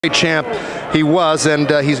champ he was, and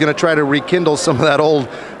he's going to try to rekindle some of that old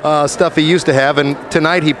stuff he used to have. And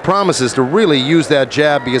tonight he promises to really use that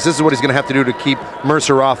jab, because this is what he's going to have to do to keep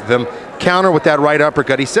Mercer off of him. Counter with that right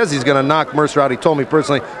uppercut. He says he's going to knock Mercer out. He told me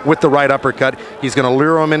personally with the right uppercut. He's going to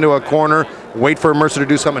lure him into a corner, wait for Mercer to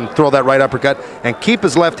do something, and throw that right uppercut, and keep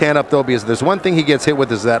his left hand up though, because there's one thing he gets hit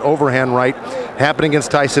with is that overhand right. Happened against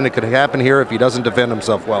Tyson. It could happen here if he doesn't defend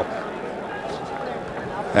himself well.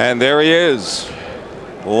 And there he is,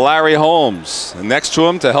 Larry Holmes. Next to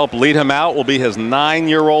him to help lead him out will be his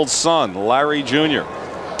 9-year-old son, Larry Jr.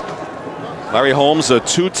 Larry Holmes, a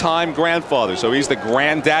two-time grandfather, so he's the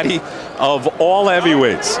granddaddy of all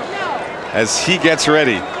heavyweights as he gets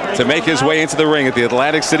ready to make his way into the ring at the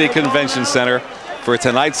Atlantic City Convention Center for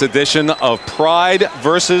tonight's edition of Pride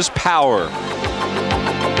versus Power.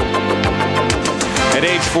 At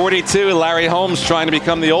age 42, Larry Holmes trying to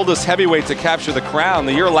become the oldest heavyweight to capture the crown.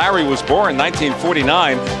 The year Larry was born,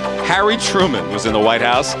 1949, Harry Truman was in the White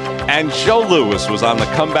House, and Joe Louis was on the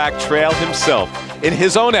comeback trail himself in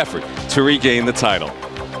his own effort to regain the title.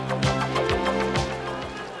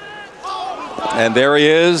 And there he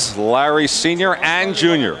is, Larry Sr. and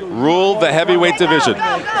Jr. ruled the heavyweight division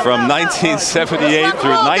from 1978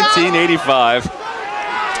 through 1985.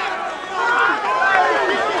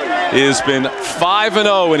 He has been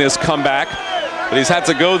 5-0 in his comeback, but he's had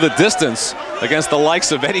to go the distance against the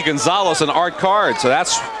likes of Eddie Gonzalez and Art Card. So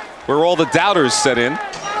that's where all the doubters set in.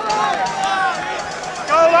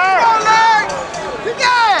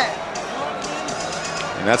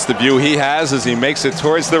 And that's the view he has as he makes it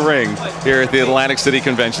towards the ring here at the Atlantic City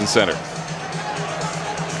Convention Center.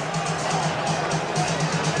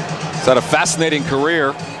 He's had a fascinating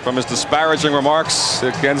career, from his disparaging remarks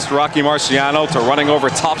against Rocky Marciano to running over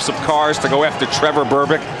tops of cars to go after Trevor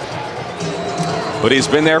Berbick. But he's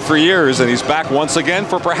been there for years, and he's back once again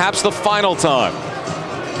for perhaps the final time.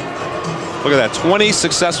 Look at that, 20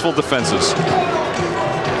 successful defenses.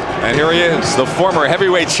 And here he is, the former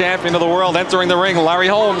heavyweight champion of the world, entering the ring, Larry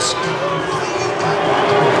Holmes.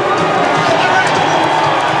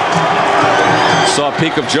 Saw a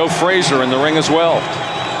peek of Joe Frazier in the ring as well.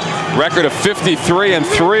 Record of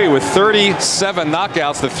 53-3 with 37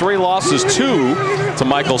 knockouts. The 3 losses, 2 to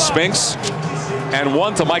Michael Spinks and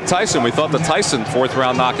 1 to Mike Tyson. We thought the Tyson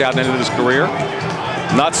 4th-round knockout ended his career.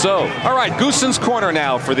 Not so. All right, Gooson's Corner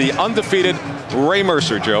now for the undefeated Ray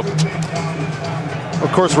Mercer, Joe.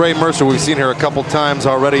 Of course, Ray Mercer, we've seen here a couple times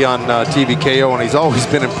already on TVKO, and he's always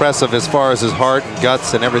been impressive as far as his heart and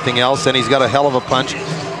guts and everything else, and he's got a hell of a punch.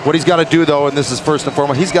 What he's got to do, though, and this is first and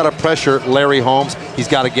foremost, he's got to pressure Larry Holmes. He's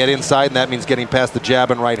got to get inside, and that means getting past the jab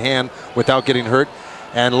and right hand without getting hurt.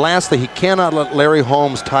 And lastly, he cannot let Larry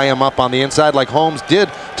Holmes tie him up on the inside like Holmes did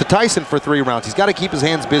to Tyson for 3 rounds. He's got to keep his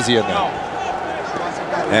hands busy in there.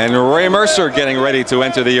 And Ray Mercer getting ready to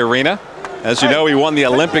enter the arena. As you know, he won the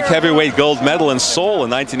Olympic heavyweight gold medal in Seoul in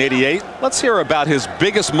 1988. Let's hear about his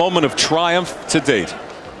biggest moment of triumph to date.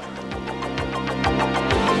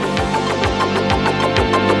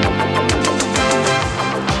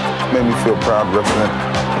 Made me feel proud to represent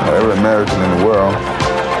every American in the world.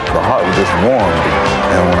 The heart was just warmed,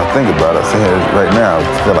 and when I think about it, I sit here right now,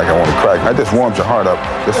 I feel like I want to cry. It just warms your heart up,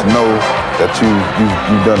 just to know that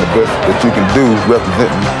you've done the best that you can do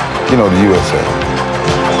representing, the USA.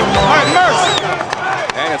 All right, Mercer.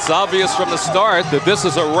 And it's obvious from the start that this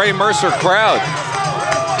is a Ray Mercer crowd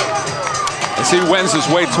as he wends his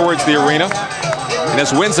way towards the arena. In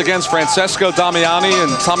his wins against Francesco Damiani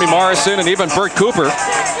and Tommy Morrison and even Bert Cooper,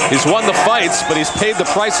 he's won the fights, but he's paid the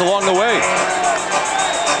price along the way.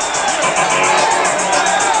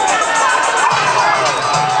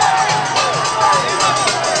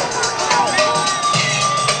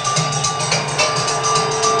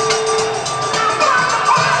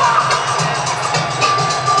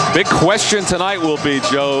 Big question tonight will be,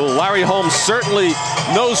 Joe, Larry Holmes certainly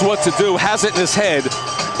knows what to do, has it in his head,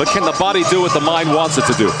 but can the body do what the mind wants it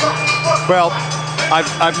to do? Well,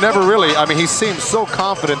 I've never really, he seems so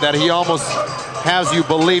confident that he almost has you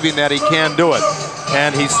believing that he can do it.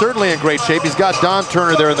 And he's certainly in great shape. He's got Don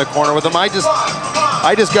Turner there in the corner with him. I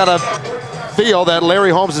just got to feel that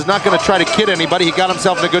Larry Holmes is not going to try to kid anybody. He got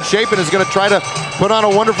himself in a good shape and is going to try to put on a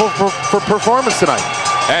wonderful performance tonight.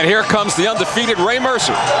 And here comes the undefeated Ray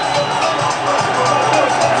Mercer.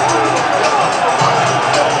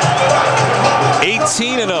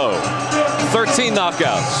 18-0, 13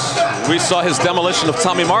 knockouts. We saw his demolition of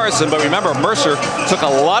Tommy Morrison, but remember, Mercer took a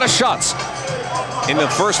lot of shots in the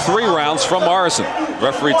first 3 rounds from Morrison.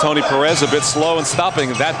 Referee Tony Perez a bit slow in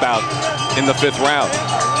stopping that bout in the 5th round.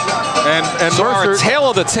 And so Mercer, our tale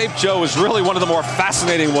of the tape, Joe, is really one of the more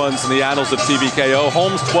fascinating ones in the annals of TVKO.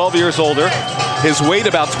 Holmes, 12 years older, His weight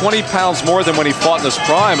about 20 pounds more than when he fought in his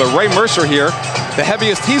prime. But Ray Mercer here, the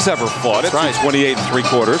heaviest he's ever fought at 228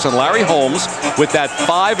 3/4. And Larry Holmes with that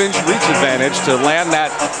 5-inch reach advantage to land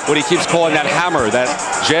that, what he keeps calling that hammer, that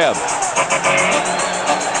jab.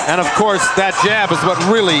 And of course, that jab is what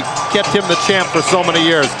really kept him the champ for so many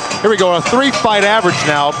years. Here we go, a 3-fight average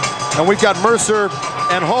now. And we've got Mercer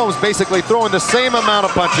and Holmes basically throwing the same amount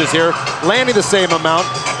of punches here, landing the same amount,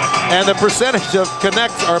 and the percentage of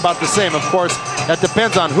connects are about the same. Of course, that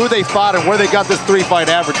depends on who they fought and where they got this 3-fight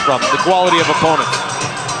average from, the quality of opponents.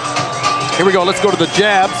 Here we go, let's go to the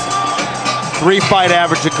jabs. 3-fight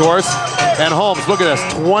average, of course. And Holmes, look at this,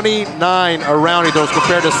 29 around he throws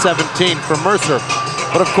compared to 17 for Mercer.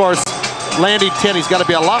 But of course, landing 10, he's got to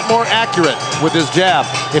be a lot more accurate with his jab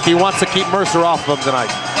if he wants to keep Mercer off of him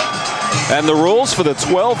tonight. And the rules for the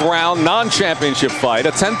 12-round non-championship fight,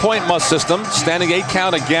 a 10-point must system, standing 8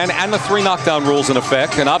 count again, and the 3 knockdown rules in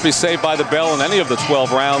effect. Cannot be saved by the bell in any of the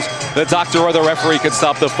 12 rounds. The doctor or the referee can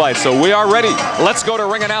stop the fight. So we are ready. Let's go to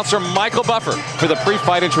ring announcer Michael Buffer for the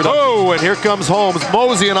pre-fight introduction. Oh, and here comes Holmes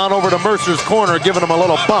moseying on over to Mercer's corner, giving him a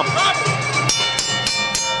little bump.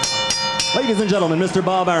 Ladies and gentlemen, Mr.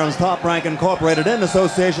 Bob Arum's Top Rank Incorporated in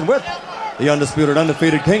association with the undisputed,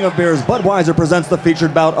 undefeated King of Beers, Budweiser, presents the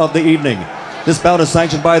featured bout of the evening. This bout is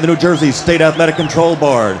sanctioned by the New Jersey State Athletic Control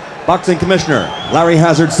Board. Boxing Commissioner Larry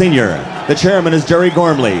Hazard Sr. The chairman is Jerry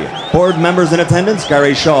Gormley. Board members in attendance,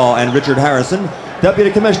 Gary Shaw and Richard Harrison.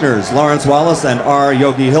 Deputy Commissioners Lawrence Wallace and R.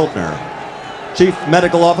 Yogi Hiltner. Chief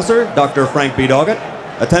Medical Officer Dr. Frank B. Doggett.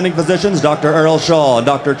 Attending physicians Dr. Earl Shaw and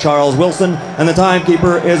Dr. Charles Wilson. And the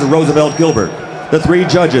timekeeper is Roosevelt Gilbert. The 3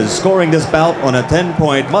 judges scoring this bout on a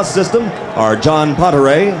 10-point must system are John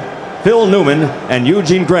Potteray, Phil Newman, and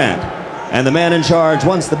Eugene Grant. And the man in charge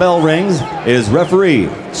once the bell rings is referee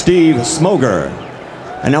Steve Smoger.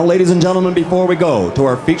 And now, ladies and gentlemen, before we go to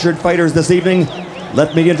our featured fighters this evening,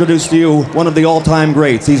 let me introduce to you one of the all-time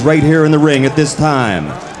greats. He's right here in the ring at this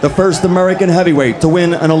time. The first American heavyweight to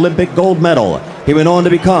win an Olympic gold medal. He went on to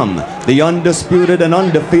become the undisputed and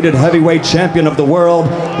undefeated heavyweight champion of the world.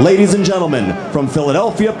 Ladies and gentlemen, from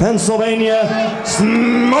Philadelphia, Pennsylvania,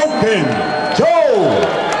 Smokin' Joe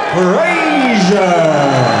Frazier.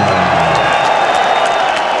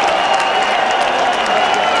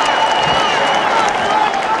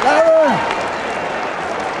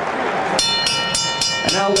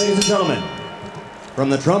 Ladies and gentlemen, from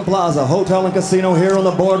the Trump Plaza Hotel and Casino here on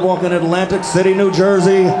the boardwalk in Atlantic City, New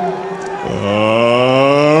Jersey,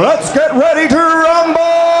 let's get ready to rumble!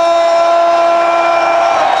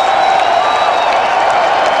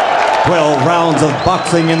 12 rounds of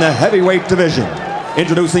boxing in the heavyweight division.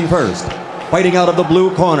 Introducing first, fighting out of the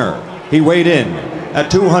blue corner. He weighed in at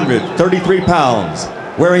 233 pounds.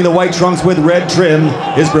 Wearing the white trunks with red trim,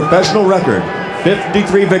 his professional record,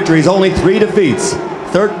 53 victories, only 3 defeats.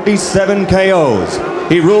 37 KOs.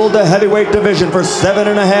 He ruled the heavyweight division for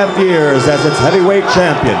 7.5 years as its heavyweight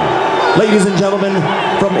champion. Ladies and gentlemen,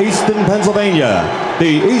 from Easton, Pennsylvania,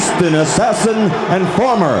 the Easton Assassin and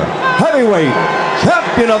former heavyweight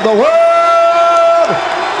champion of the world,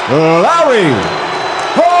 Larry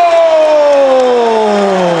Holmes.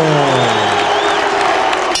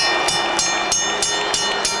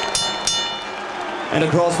 And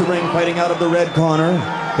across the ring, fighting out of the red corner,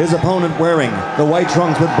 his opponent wearing the white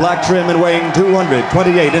trunks with black trim and weighing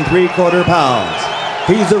 228 3/4 pounds.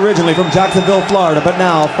 He's originally from Jacksonville, Florida, but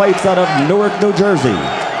now fights out of Newark, New Jersey.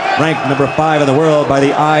 Ranked number 5 in the world by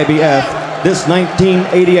the IBF, this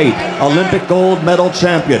 1988 Olympic gold medal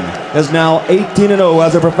champion is now 18-0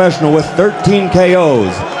 as a professional with 13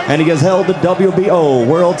 KOs, and he has held the WBO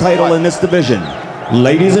world title in this division.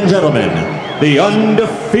 Ladies and gentlemen, the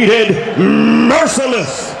undefeated,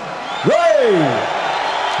 merciless Ray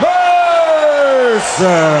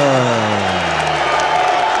Mercer.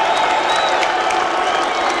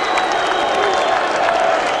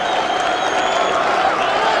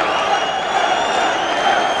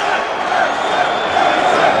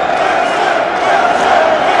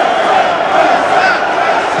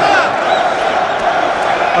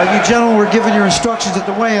 You gentlemen were given your instructions at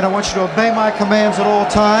the weigh-in. I want you to obey my commands at all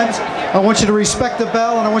times. I want you to respect the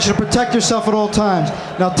bell, and I want you to protect yourself at all times.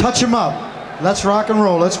 Now touch him up. Let's rock and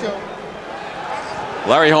roll. Let's go.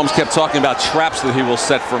 Larry Holmes kept talking about traps that he will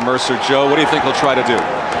set for Mercer. Joe, what do you think he'll try to do?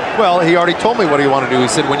 Well, he already told me what he wanted to do. He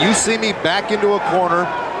said, when you see me back into a corner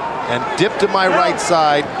and dip to my right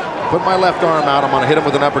side, put my left arm out, I'm going to hit him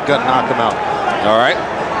with an uppercut and knock him out. All right.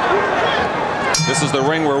 This is the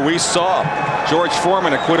ring where we saw George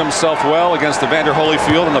Foreman acquit himself well against Evander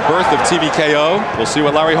Holyfield in the birth of TBKO. We'll see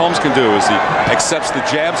what Larry Holmes can do as he accepts the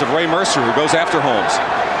jabs of Ray Mercer, who goes after Holmes.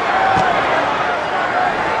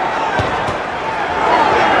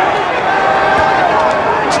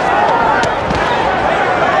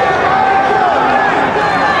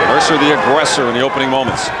 Mercer the aggressor in the opening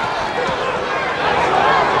moments.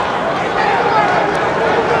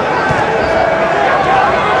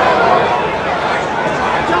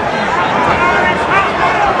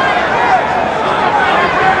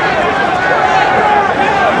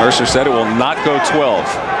 Mercer said it will not go 12.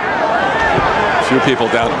 Few people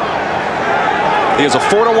doubt him. He is a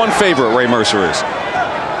 4-1 favorite, Ray Mercer is.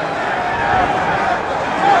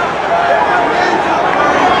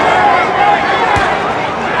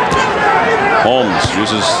 Holmes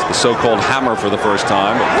uses the so-called hammer for the first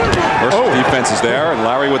time. Mercer's defense is there, and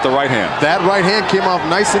Larry with the right hand. That right hand came off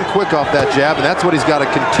nice and quick off that jab, and that's what he's got to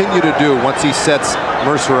continue to do once he sets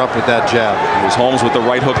Mercer up with that jab. It was Holmes with the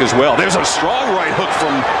right hook as well. There's a strong right hook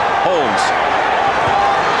from Holmes.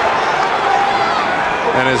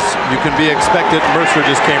 And as you can be expected, Mercer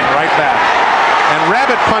just came right back. And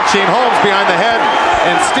rabbit punching Holmes behind the head,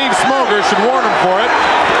 and Steve Smoger should warn him for it.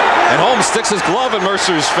 And Holmes sticks his glove in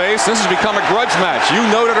Mercer's face. This has become a grudge match. You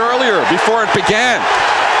noted earlier, before it began,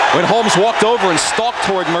 when Holmes walked over and stalked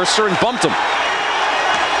toward Mercer and bumped him.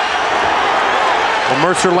 Well,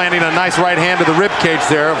 Mercer landing a nice right hand to the rib cage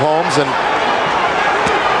there of Holmes, and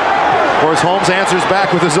of course Holmes answers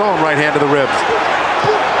back with his own right hand to the ribs.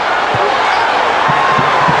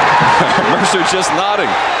 Mercer just nodding.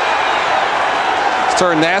 It's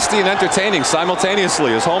turned nasty and entertaining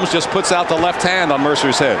simultaneously as Holmes just puts out the left hand on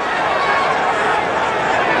Mercer's head.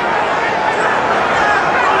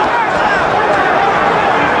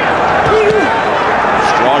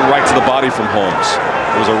 Strong right to the body from Holmes.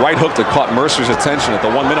 It was a right hook that caught Mercer's attention at the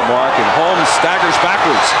 1-minute mark, and Holmes staggers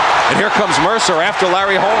backwards. And here comes Mercer after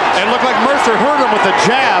Larry Holmes. It looked like Mercer hurt him with a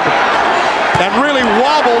jab and really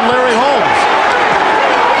wobbled Larry Holmes.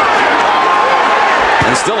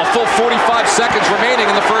 And still a full 45 seconds remaining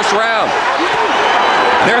in the first round.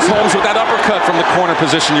 There's Holmes with that uppercut from the corner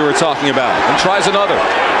position you were talking about, and tries another.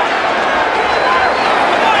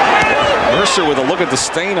 Mercer with a look of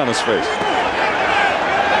disdain on his face.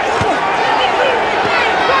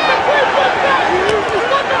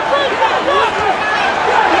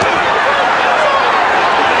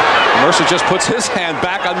 Mercer just puts his hand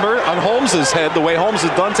back on Holmes' head the way Holmes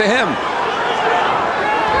has done to him.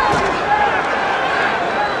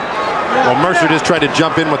 Well, Mercer just tried to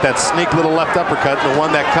jump in with that sneak little left uppercut, the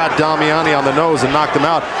one that caught Damiani on the nose and knocked him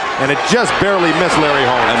out, and it just barely missed Larry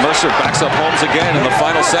Holmes. And Mercer backs up Holmes again in the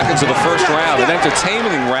final seconds of the first round. An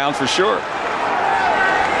entertaining round for sure.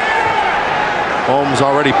 Holmes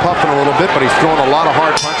already puffing a little bit, but he's throwing a lot of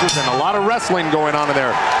hard punches and a lot of wrestling going on in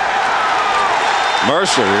there.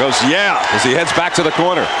 Mercer goes, yeah, as he heads back to the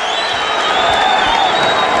corner.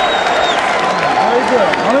 Very good.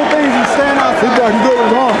 Only thing is he's staying out. He's good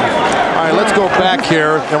with Holmes. All right, let's go back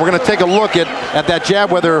here, and we're going to take a look at that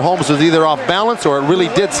jab, whether Holmes was either off balance or it really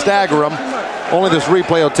did stagger him. Only this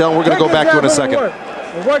replay will tell. We're going to go back to it in a second.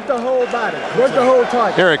 Work the whole body. Work the whole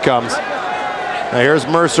target. Here it comes. Now here's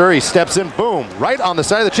Mercer. He steps in, boom, right on the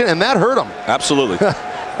side of the chin, and that hurt him. Absolutely.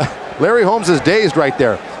 Larry Holmes is dazed right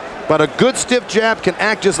there. But a good stiff jab can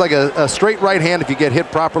act just like a straight right hand if you get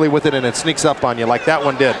hit properly with it and it sneaks up on you like that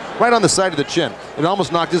one did. Right on the side of the chin. It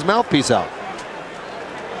almost knocked his mouthpiece out.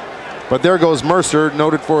 But there goes Mercer,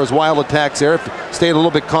 noted for his wild attacks there. If you stayed a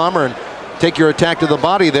little bit calmer and take your attack to the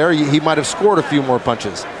body there, he might have scored a few more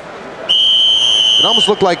punches. It almost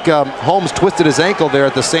looked like Holmes twisted his ankle there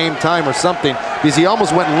at the same time or something, because he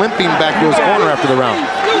almost went limping back to his corner after the round.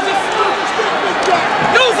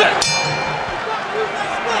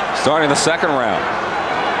 Starting the second round.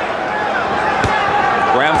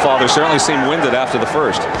 Grandfather certainly seemed winded after the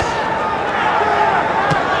first.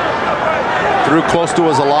 Threw close to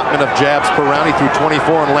his allotment of jabs per round. He threw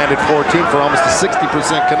 24 and landed 14 for almost a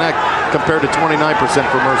 60% connect compared to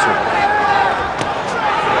 29% for Mercer.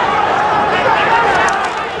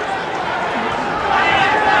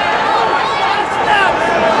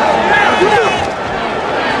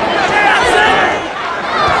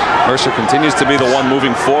 Mercer continues to be the one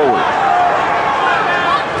moving forward.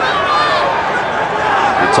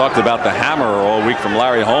 We talked about the hammer all week from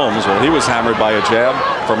Larry Holmes. Well, he was hammered by a jab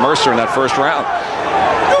from Mercer in that first round.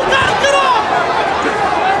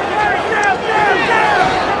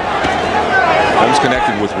 Holmes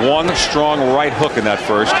connected with one strong right hook in that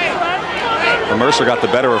first. And Mercer got the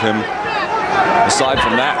better of him aside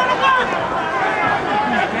from that.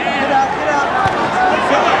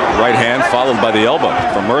 Right hand followed by the elbow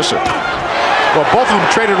from Mercer. Well, both of them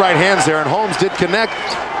traded right hands there, and Holmes did connect.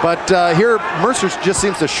 But here, Mercer just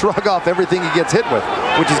seems to shrug off everything he gets hit with,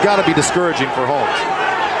 which has got to be discouraging for Holmes.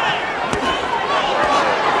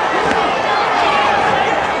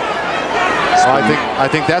 So I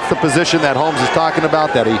think that's the position that Holmes is talking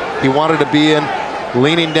about, that he wanted to be in.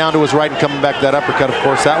 leaning down to his right and coming back to that uppercut. Of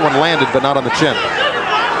course, that one landed, but not on the chin.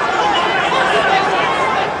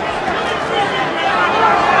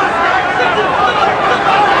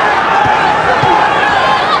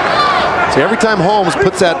 See, every time Holmes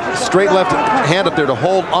puts that straight left hand up there to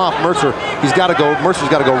hold off Mercer, Mercer's got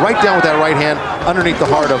to go right down with that right hand underneath the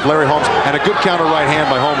heart of Larry Holmes, and a good counter right hand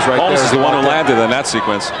by Holmes right there. Holmes is the one who landed in that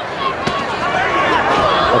sequence.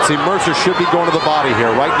 Let's see, Mercer should be going to the body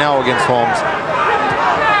here right now against Holmes.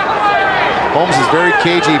 Holmes is very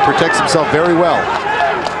cagey, he protects himself very well.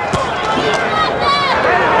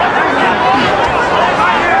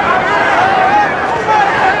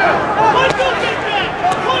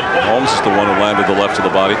 Holmes is the one who landed the left to the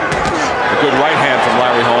body. A good right hand from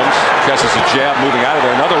Larry Holmes. Catches a jab moving out of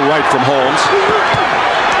there. Another right from Holmes.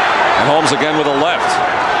 And Holmes again with a left.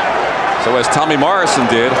 So as Tommy Morrison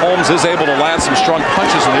did, Holmes is able to land some strong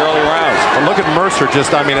punches in the early rounds. And look at Mercer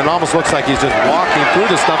just, I mean, it almost looks like he's just walking through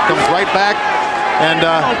the stuff, comes right back and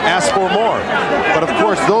asks for more. But of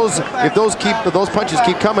course, if those punches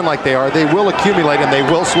keep coming like they are, they will accumulate and they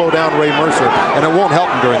will slow down Ray Mercer, and it won't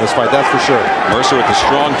help him during this fight, that's for sure. Mercer with the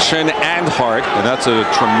strong chin and heart, and that's a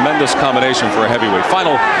tremendous combination for a heavyweight.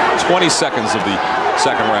 Final 20 seconds of the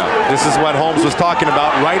second round. This is what Holmes was talking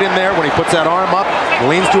about right in there when he puts that arm up,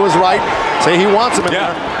 leans to his right, say he wants him in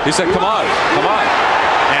there. He said, come on, come on.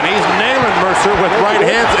 And he's nailing Mercer with right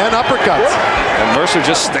hands and uppercuts. And Mercer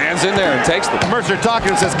just stands in there and takes them. Mercer talking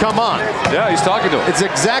and says, come on. Yeah, he's talking to him. It's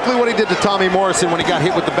exactly what he did to Tommy Morrison when he got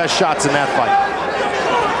hit with the best shots in that fight.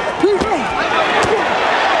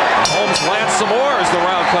 Holmes lands some more as the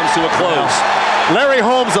round comes to a close. Larry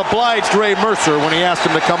Holmes obliged Ray Mercer when he asked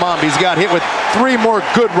him to come on, but he's got hit with 3 more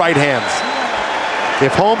good right hands.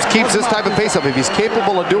 If Holmes keeps this type of pace up, if he's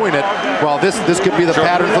capable of doing it, well, this could be the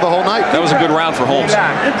pattern for the whole night. That was a good round for Holmes.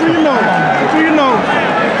 That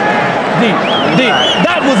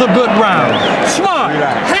was a good round. Smart,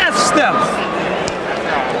 half steps.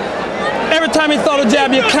 Every time he throw a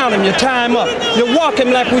jab, you count him, you tie him up. You walk him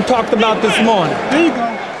like we talked about this morning. There you go.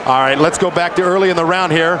 All right, let's go back to early in the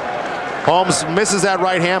round here. Holmes misses that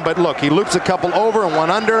right hand, but look, he loops a couple over and one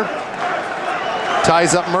under.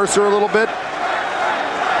 Ties up Mercer a little bit.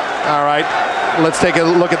 All right, let's take a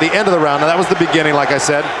look at the end of the round. Now, that was the beginning, like I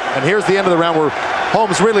said. And here's the end of the round where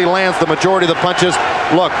Holmes really lands the majority of the punches.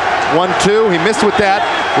 Look, 1-2, he missed with that.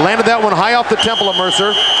 Landed that one high off the temple of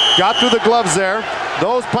Mercer. Got through the gloves there.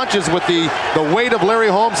 Those punches with the weight of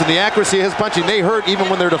Larry Holmes and the accuracy of his punching, they hurt even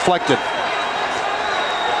when they're deflected.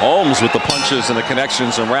 Holmes with the punches and the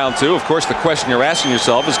connections in round 2. Of course, the question you're asking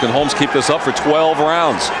yourself is, can Holmes keep this up for 12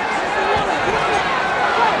 rounds?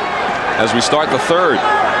 As we start the third.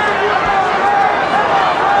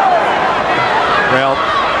 Well,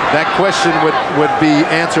 that question would be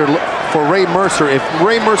answered for Ray Mercer. If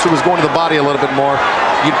Ray Mercer was going to the body a little bit more,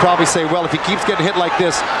 you'd probably say, well, if he keeps getting hit like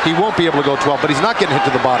this, he won't be able to go 12, but he's not getting hit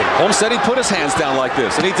to the body. Holmes said he'd put his hands down like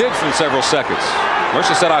this, and he did for several seconds.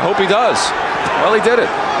 Mercer said, I hope he does. Well, he did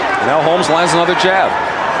it. And now Holmes lands another jab.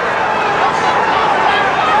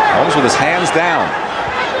 Holmes with his hands down.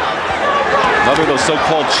 Another of those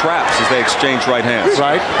so-called traps as they exchange right hands.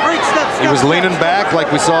 Right. He was leaning back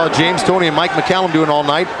like we saw James Toney and Mike McCallum doing all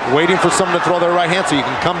night, waiting for someone to throw their right hand so you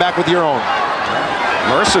can come back with your own.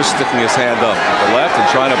 Mercer sticking his hand up with the left and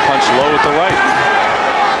trying to punch low with the right.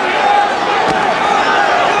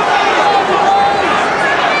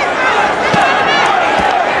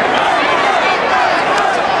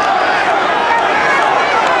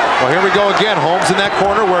 Well, here we go again. Holmes in that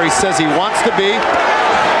corner where he says he wants to be.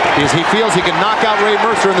 Because he feels he can knock out Ray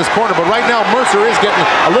Mercer in this corner, but right now Mercer is getting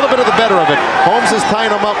a little bit of the better of it. Holmes is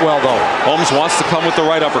tying him up well, though. Holmes wants to come with the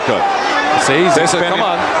right uppercut. See, he's expending, come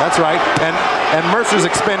on. That's right. And Mercer's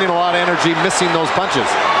expending a lot of energy, missing those punches.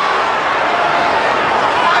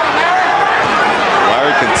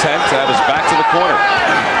 Larry content to have his back to the corner.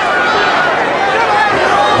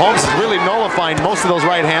 Holmes is really nullifying most of those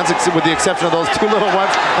right hands, with the exception of those 2 little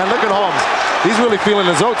ones. And look at Holmes. He's really feeling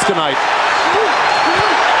his oats tonight.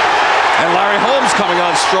 And Larry Holmes coming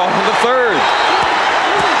on strong in the third.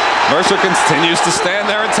 Mercer continues to stand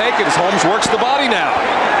there and take it as Holmes works the body now.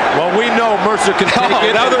 Well, we know Mercer can take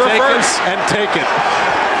it, now the reverse. and take it.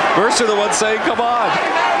 Mercer the one saying, come on.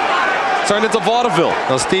 Turned into vaudeville.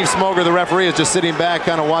 Well, Steve Smoger, the referee, is just sitting back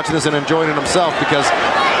kind of watching this and enjoying it himself because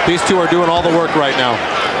these two are doing all the work right now.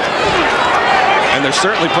 And they're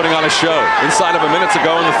certainly putting on a show inside of a minute to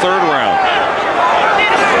go in the third round.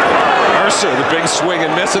 Mercer, the big swing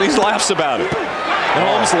and miss, and he laughs about it. And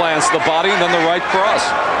Holmes lands the body and then the right cross.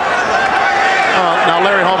 Now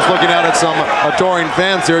Larry Holmes looking out at some adoring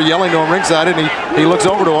fans here, yelling to him ringside, and he looks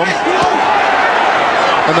over to him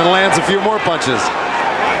and then lands a few more punches.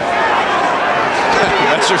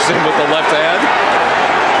 answers him with the left hand.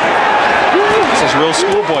 This is real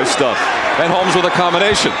schoolboy stuff. And Holmes with a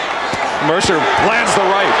combination. Mercer lands the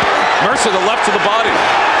right. Mercer the left to the body.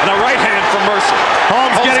 And a right hand from Mercer.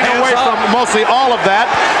 Holmes getting away from mostly all of that.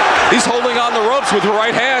 He's holding on the ropes with the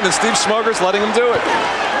right hand, and Steve Smoger's letting him do it.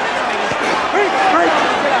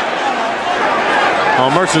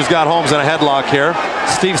 Oh, Mercer's got Holmes in a headlock here.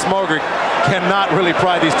 Steve Smoger cannot really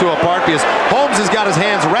pry these two apart because Holmes has got his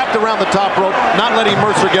hands wrapped around the top rope, not letting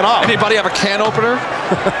Mercer get off. Anybody have a can opener?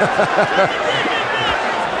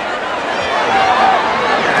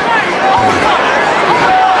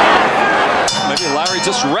 Maybe Larry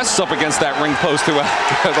just rests up against that ring post throughout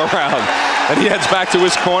the round, and he heads back to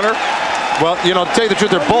his corner. Well, you know, to tell you the truth,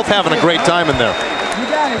 they're both having a great time in there. You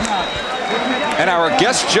got it now. And our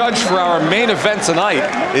guest judge for our main event tonight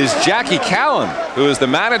is Jackie Callan, who is the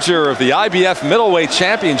manager of the IBF middleweight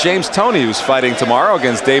champion James Toney, who's fighting tomorrow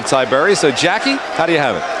against Dave Tiberi. So, Jackie, how do you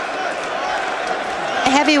have it? A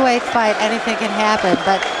heavyweight fight, anything can happen,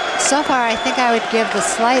 but so far I think I would give the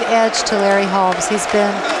slight edge to Larry Holmes. He's been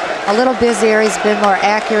a little busier, he's been more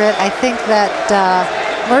accurate. I think that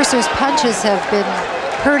Mercer's punches have been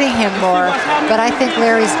hurting him more, but I think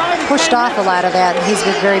Larry's pushed off a lot of that, and he's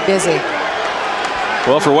been very busy.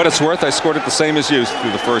 Well, for what it's worth, I scored it the same as you through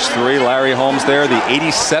the first three. Larry Holmes there, the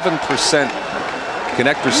 87%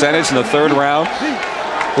 connect percentage in the third round.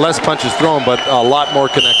 Less punches thrown, but a lot more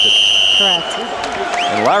connected. Correct.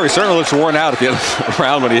 And Larry certainly looks worn out at the end of the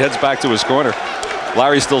round when he heads back to his corner.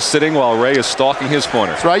 Larry's still sitting while Ray is stalking his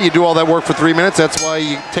corner. That's right. You do all that work for 3 minutes. That's why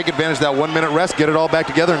you take advantage of that 1 minute rest, get it all back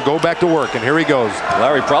together, and go back to work. And here he goes.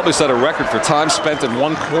 Larry probably set a record for time spent in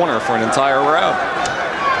one corner for an entire round.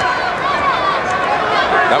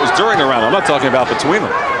 That was during the round. I'm not talking about between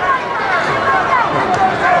them.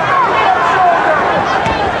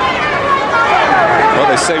 Well,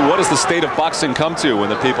 they say, what does the state of boxing come to when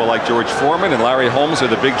the people like George Foreman and Larry Holmes are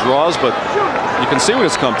the big draws? But you can see what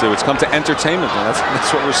it's come to. It's come to entertainment, and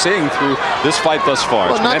that's what we're seeing through this fight thus far.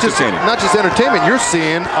 Well, not just entertainment. You're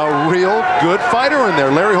seeing a real good fighter in there.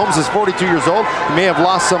 Larry Holmes is 42 years old. He may have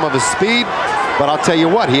lost some of his speed, but I'll tell you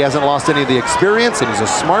what, he hasn't lost any of the experience, and he's a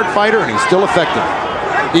smart fighter, and he's still effective,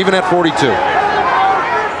 even at 42.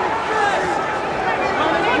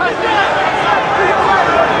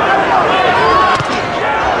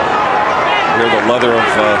 Hear the leather of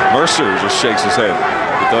Mercer just shakes his head.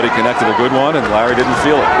 He thought he connected a good one, and Larry didn't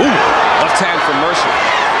feel it. Ooh, left hand from Mercer.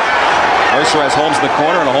 Mercer has Holmes in the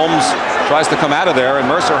corner, and Holmes tries to come out of there, and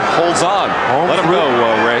Mercer holds on. Let him go,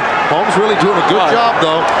 Ray. Holmes really doing a good job,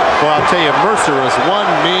 though. Well, I'll tell you, Mercer is one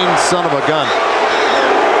mean son of a gun.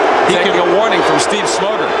 Taking a warning from Steve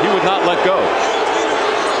Smoger. He would not let go.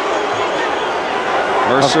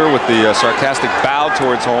 Mercer with the sarcastic bow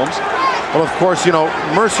towards Holmes. Well, of course, you know,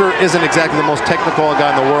 Mercer isn't exactly the most technical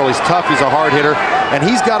guy in the world. He's tough, he's a hard hitter, and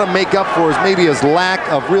he's got to make up for his lack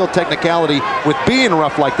of real technicality with being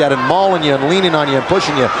rough like that and mauling you and leaning on you and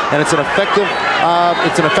pushing you. And it's an effective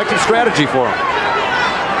strategy for him.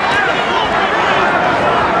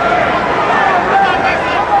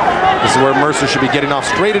 This is where Mercer should be getting off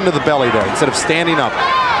straight into the belly there instead of standing up.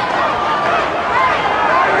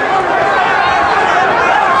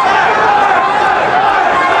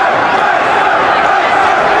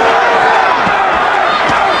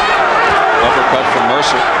 Uppercut from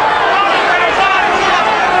Mercer.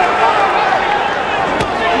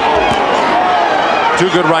 Two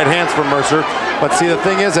good right hands from Mercer. But see, the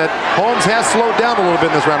thing is that Holmes has slowed down a little bit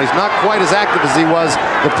in this round. He's not quite as active as he was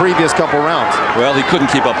the previous couple rounds. Well, he couldn't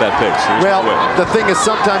keep up that pace. Well, the thing is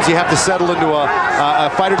sometimes you have to settle into a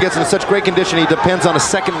fighter gets into such great condition, he depends on a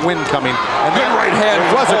second wind coming. And good right hand.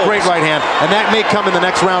 It was a great right hand, and that may come in the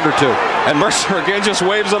next round or two. And Mercer again just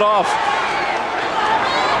waves it off.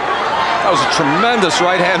 That was a tremendous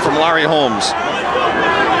right hand from Larry Holmes.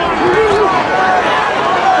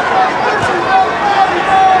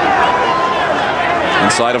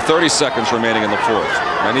 Inside of 30 seconds remaining in the fourth.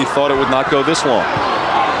 Many thought it would not go this long.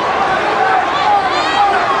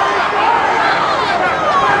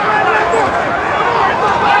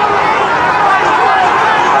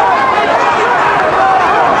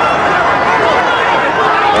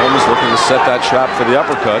 Holmes looking to set that trap for the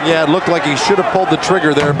uppercut. Yeah, it looked like he should have pulled the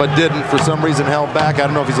trigger there, but didn't. For some reason held back. I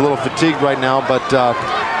don't know if he's a little fatigued right now, but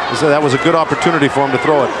so that was a good opportunity for him to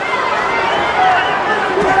throw it.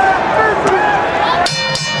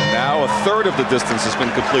 Now a third of the distance has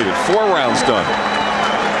been completed. 4 rounds done.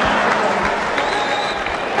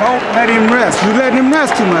 Don't let him rest. You letting him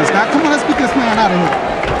rest too much. Now, come on, let's get this man out of here.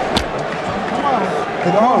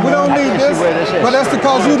 Come on. We don't need this. But that's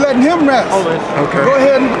because you letting him rest. Okay. Go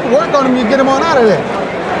ahead and work on him. You get him on out of there.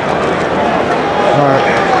 All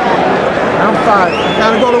right. 5.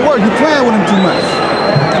 Gotta go to work. You playing with him too much.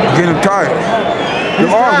 Getting tired. Your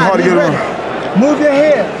arms hard to get around. Move your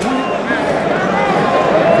head.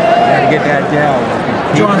 Gotta get that down.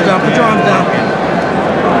 Put your arms down. Put your arms down.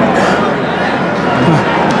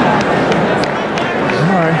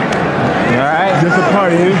 All right. Just a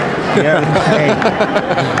party, eh? Yeah. Hey,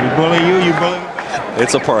 you bully you bully me.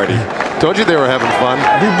 It's a party. Told you they were having fun.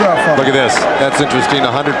 Look at this. That's interesting.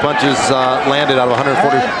 100 punches landed out of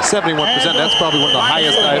 140. 71%. That's probably one of the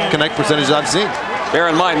highest connect percentages I've seen. Bear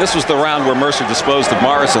in mind, this was the round where Mercer disposed of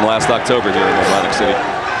Morrison last October here in Atlantic City.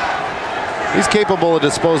 He's capable of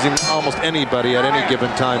disposing almost anybody at any given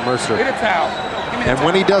time, Mercer. And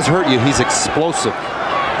when he does hurt you, he's explosive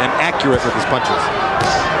and accurate with his punches.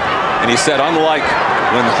 And he said, unlike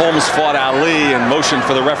when Holmes fought Ali and motioned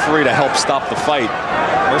for the referee to help stop the fight,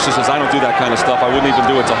 Mercer says, I don't do that kind of stuff. I wouldn't even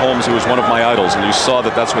do it to Holmes, who was one of my idols. And you saw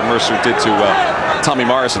that that's what Mercer did to Tommy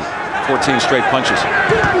Morrison. 14 straight punches.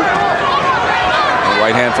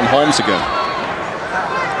 Right hand from Holmes again.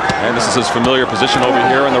 And this is his familiar position over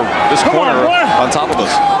here in this corner on top of us.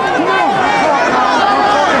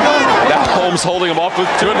 Now Holmes holding him off with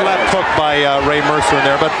good left hook by Ray Mercer in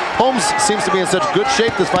there. But Holmes seems to be in such good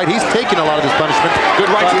shape this fight. He's taking a lot of this punishment. Good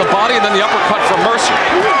right to the body and then the uppercut from Mercer.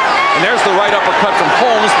 And there's the right uppercut from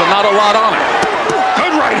Holmes, but not a lot on it.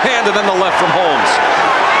 Good right hand and then the left from Holmes.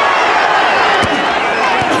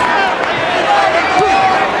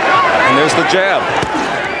 And there's the jab.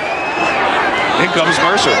 In comes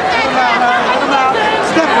Mercer.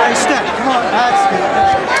 Step, Ray, step. Come on. That's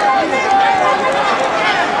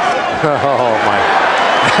Oh, my.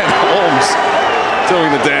 And Holmes doing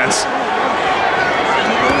the dance.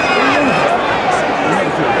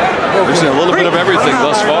 We're seeing a little bit of everything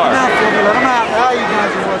thus far.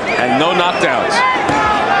 And no knockdowns.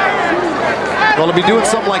 Well, to be doing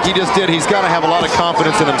something like he just did, he's got to have a lot of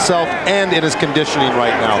confidence in himself and in his conditioning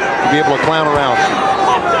right now to be able to clown around.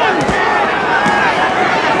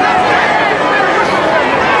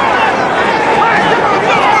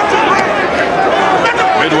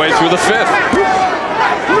 Midway through the 5th.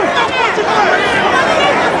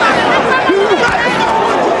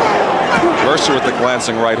 Mercer with the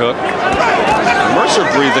glancing right hook. Mercer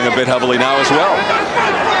breathing a bit heavily now as well.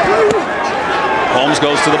 Holmes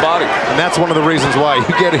goes to the body. And that's one of the reasons why you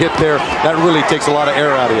get a hit there. That really takes a lot of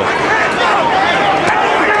air out of you.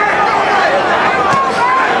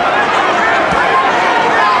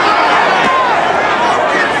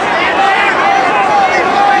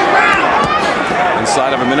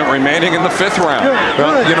 Inside of a minute remaining in the 5th round.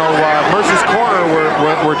 Well, you know, Mercer's corner,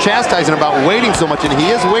 we're chastising about waiting so much, and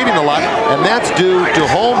he is waiting a lot, and that's due to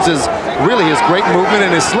Holmes' really his great movement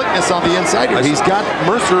and his slickness on the inside here. He's got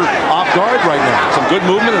Mercer off guard right now. Some good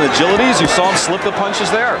movement and agilities. You saw him slip the punches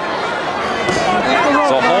there.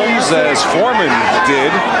 So Holmes, as Foreman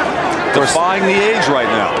did, defying the age right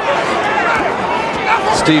now.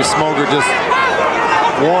 Steve Smoger just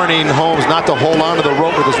warning Holmes not to hold on to the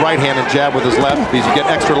rope with his right hand and jab with his left, because you get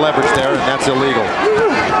extra leverage there, and that's illegal.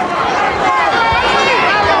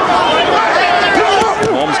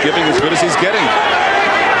 Holmes giving as good as he's getting.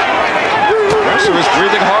 Mercer is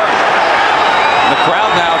breathing hard. And the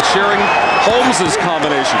crowd now cheering Holmes'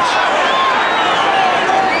 combinations.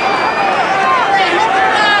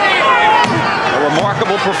 A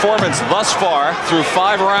remarkable performance thus far through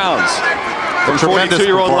 5 rounds from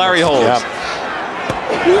 42-year-old Larry Holmes. Yep.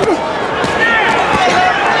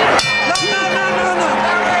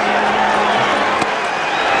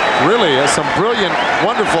 Really, some brilliant,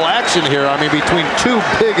 wonderful action here. I mean, between 2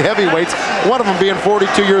 big heavyweights, one of them being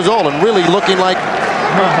 42 years old and really looking like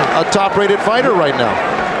a top-rated fighter right now.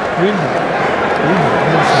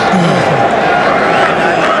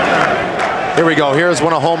 Here we go. Here's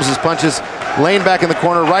one of Holmes' punches. Laying back in the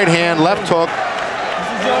corner, right hand, left hook.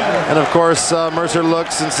 And of course, Mercer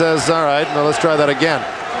looks and says, all right, now let's try that again.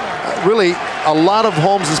 Really, a lot of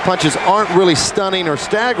Holmes' punches aren't really stunning or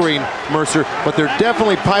staggering Mercer, but they're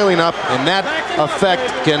definitely piling up, and that effect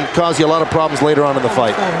can cause you a lot of problems later on in the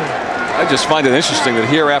fight. I just find it interesting that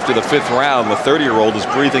here after the 5th round, the 30-year-old is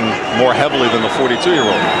breathing more heavily than the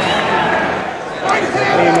 42-year-old.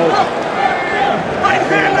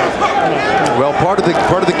 Well, part of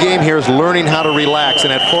the game here is learning how to relax,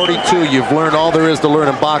 and at 42, you've learned all there is to learn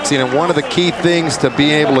in boxing, and one of the key things to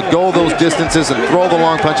being able to go those distances and throw the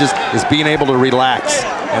long punches is being able to relax.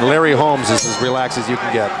 And Larry Holmes is as relaxed as you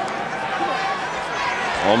can get.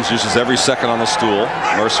 Holmes uses every second on the stool.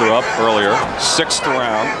 Mercer up earlier, 6th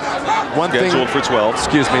round. Scheduled for 12.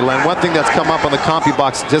 Excuse me, Len. One thing that's come up on the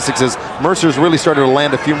CompuBox statistics is Mercer's really started to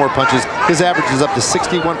land a few more punches. His average is up to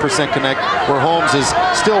 61% connect, where Holmes is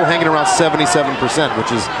still hanging around 77%,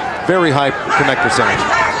 which is very high connect percentage.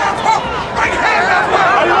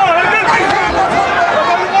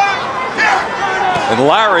 And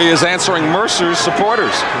Larry is answering Mercer's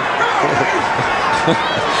supporters.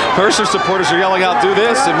 Mercer supporters are yelling out, "Do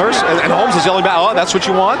this," and Holmes is yelling back, "Oh, that's what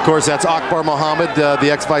you want?" Of course, that's Akbar Muhammad, the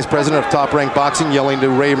ex-vice president of Top Rank Boxing, yelling to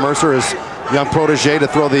Ray Mercer, his young protege, to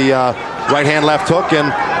throw the right hand left hook,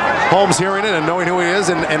 and Holmes hearing it and knowing who he is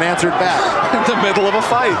and answered back. In the middle of a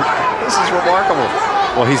fight. This is remarkable.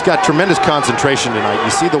 Well, he's got tremendous concentration tonight.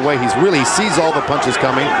 You see the way he sees all the punches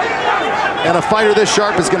coming. And a fighter this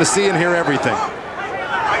sharp is going to see and hear everything.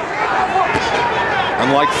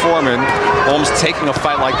 Unlike Foreman, Holmes taking a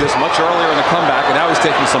fight like this much earlier in the comeback, and now he's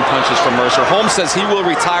taking some punches from Mercer. Holmes says he will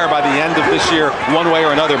retire by the end of this year, one way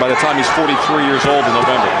or another, by the time he's 43 years old in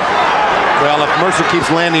November. Well, if Mercer keeps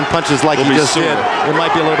landing punches like he just did, it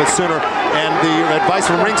might be a little bit sooner. And the advice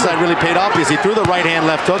from ringside really paid off because he threw the right hand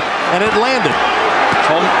left hook, and it landed.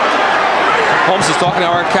 Holmes is talking to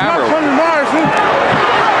our camera.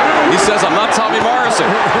 He says, "I'm not Tommy Morrison."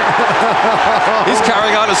 He's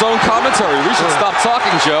carrying on his own commentary. We should stop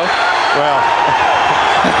talking, Joe. Well,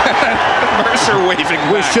 Mercer waving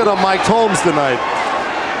back. We should have mic'd Holmes tonight.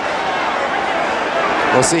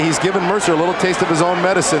 Well, see, he's given Mercer a little taste of his own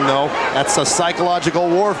medicine, though. That's a psychological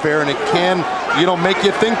warfare, and it can, make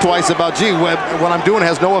you think twice about, gee, what I'm doing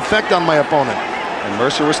has no effect on my opponent. And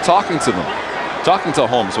Mercer was talking to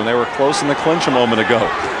Holmes when they were close in the clinch a moment ago.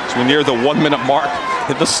 As we near the 1 minute mark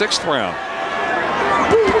in the 6th round.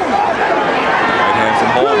 Right hand from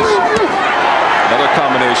Holmes. Another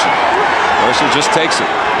combination. Mercer just takes it.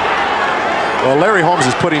 Well, Larry Holmes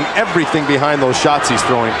is putting everything behind those shots he's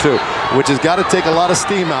throwing, too, which has got to take a lot of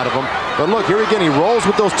steam out of him. But look, here again, he rolls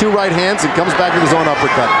with those 2 right hands and comes back with his own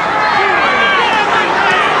uppercut.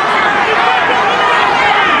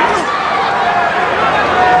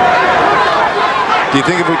 Do you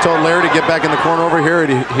think if we told Larry to get back in the corner over here,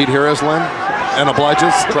 he'd hear us, Len, and oblige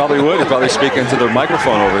us? Probably would. He'd probably speak into the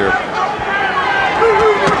microphone over here.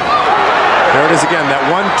 There it is again, that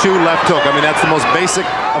 1-2 left hook. I mean, that's the most basic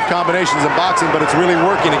of combinations in boxing, but it's really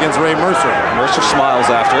working against Ray Mercer. Mercer smiles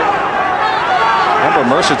after it. Remember,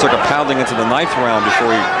 Mercer took a pounding into the 9th round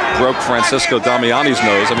before he broke Francisco Damiani's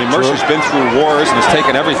nose. I mean, Mercer's been through wars and has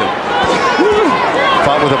taken everything.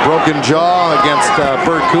 Fought with a broken jaw against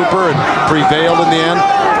Bert Cooper and prevailed in the end.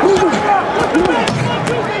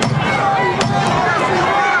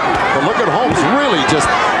 But look at Holmes really just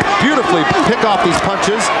beautifully pick off these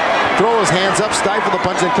punches, throw his hands up, stifle the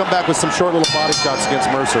punch, and come back with some short little body shots against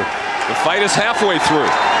Mercer. The fight is halfway through.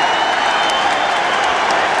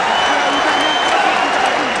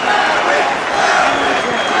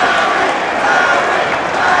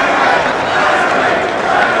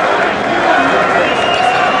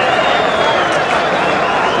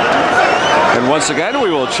 And once again, we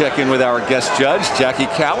will check in with our guest judge, Jackie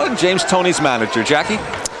Callan, James Toney's manager. Jackie?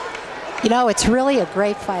 It's really a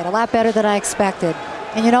great fight, a lot better than I expected.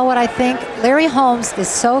 And you know what I think? Larry Holmes is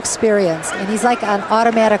so experienced, and he's like an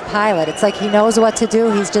automatic pilot. It's like he knows what to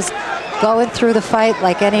do. He's just going through the fight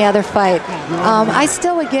like any other fight. I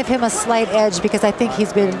still would give him a slight edge because I think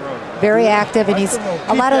he's been very active, and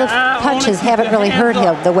a lot of the punches haven't really hurt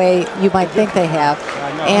him the way you might think they have.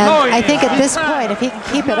 And I think at this point, if he can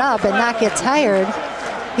keep it up and not get tired,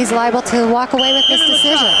 he's liable to walk away with this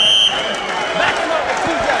decision.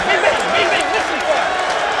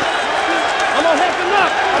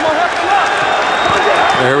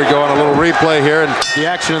 Here we go on a little replay here, and the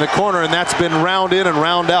action in the corner, and that's been round in and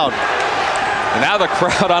round out. And now the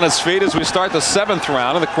crowd on its feet as we start the 7th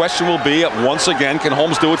round, and the question will be, once again, can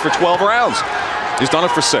Holmes do it for 12 rounds? He's done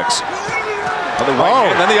it for 6. Another right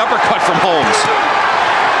hand, then the uppercut from Holmes.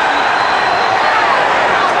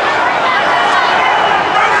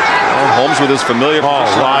 Holmes with his familiar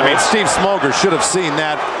position. I mean, Steve Smoger should have seen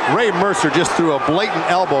that. Ray Mercer just threw a blatant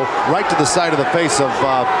elbow right to the side of the face of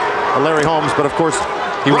Larry Holmes, but of course,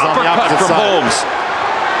 he was on the opposite from side. Holmes.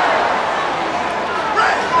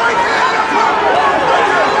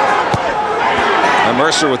 And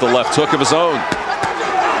Mercer with the left hook of his own.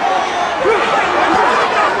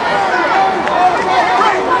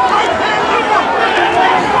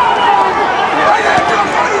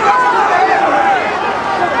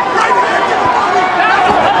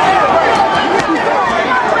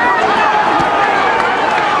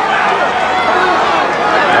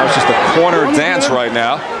 Corner dance right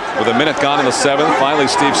now with a minute gone in the 7th.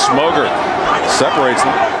 Finally, Steve Smoger separates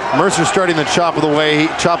them. Mercer starting to chop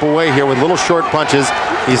away here with little short punches.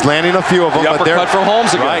 He's landing a few of them. The uppercut from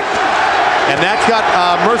Holmes again. Right. And that's got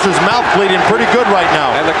Mercer's mouth bleeding pretty good right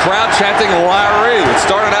now. And the crowd chanting Larry. It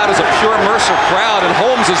started out as a pure Mercer crowd, and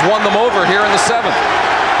Holmes has won them over here in the 7th.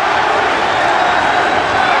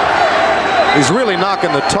 He's really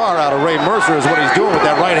knocking the tar out of Ray Mercer is what he's doing with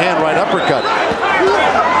that right hand, right uppercut.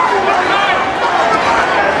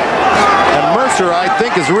 And Mercer, I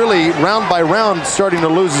think, is really round by round starting to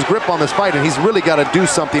lose his grip on this fight, and he's really got to do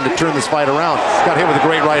something to turn this fight around. Got hit with a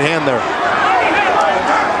great right hand there.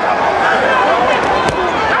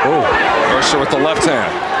 Oh, Mercer with the left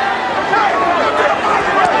hand.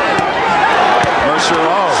 Mercer,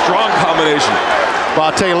 strong combination. Well,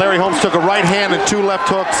 I'll tell you, Larry Holmes took a right hand and 2 left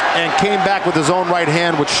hooks and came back with his own right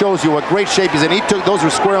hand, which shows you what great shape he's in. He took those were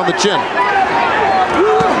square on the chin.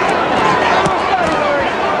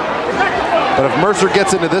 But if Mercer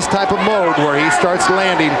gets into this type of mode where he starts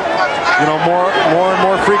landing, you know, more and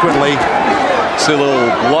more frequently. See a little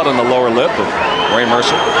blood on the lower lip of Ray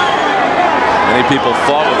Mercer. Many people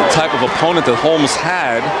thought with the type of opponent that Holmes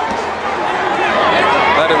had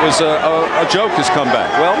that it was a joke, his comeback.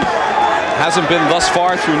 Well, hasn't been thus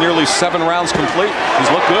far through nearly 7 rounds complete. He's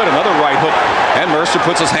looked good. Another right hook, and Mercer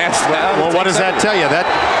puts his hands down. Well, what does that tell you?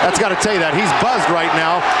 That's got to tell you that he's buzzed right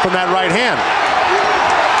now from that right hand.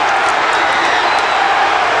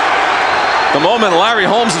 The moment Larry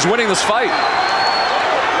Holmes is winning this fight.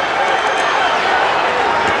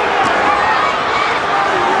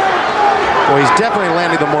 Well, he's definitely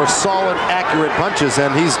landing the more solid, accurate punches,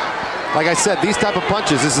 and he's, like I said, these type of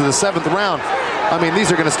punches, this is the 7th round. I mean,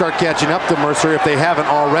 these are going to start catching up to Mercer if they haven't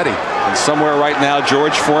already. And somewhere right now,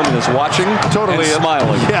 George Foreman is watching and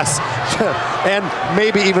smiling. Yes, and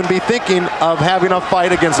maybe even be thinking of having a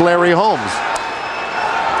fight against Larry Holmes.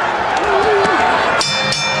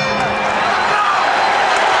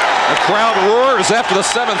 The crowd roars after the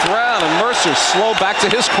 7th round, and Mercer slow back to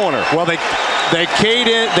his corner. Well, they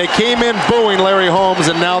came in booing Larry Holmes,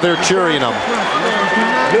 and now they're cheering him.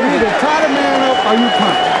 You either tie the man up or you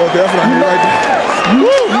punch. Okay, that's what I mean right there. You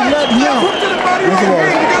let him.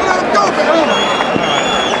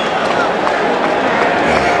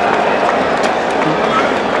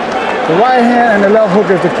 The right hand and the left hook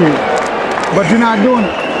is the key. But you're not doing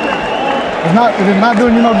it. It's not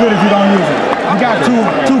doing you no good if you don't use it. You got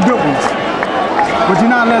two good ones. But you're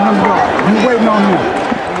not letting them go. You're waiting on him.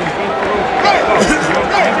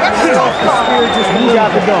 You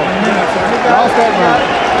got to go. Lost that round.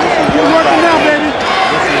 You're working now, baby.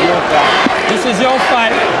 This is your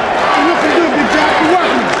fight. You're looking good, big Jack. You're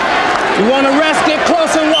working. You want to rest, get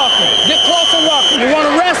close and walking. Get close and walking. You want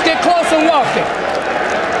to rest, get close and walking.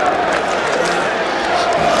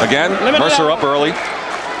 Again, Mercer up early.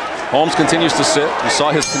 Holmes continues to sit. We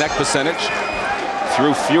saw his connect percentage.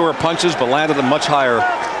 Threw fewer punches, but landed a much higher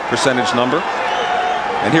percentage number.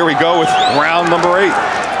 And here we go with round number 8.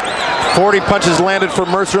 40 punches landed for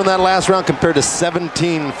Mercer in that last round compared to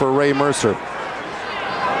 17 for Ray Mercer.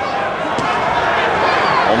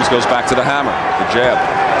 Holmes goes back to the hammer, the jab,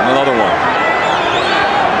 and another one.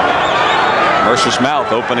 Mercer's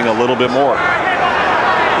mouth opening a little bit more.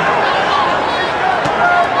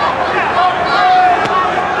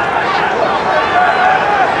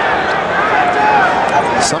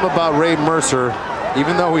 Some about Ray Mercer,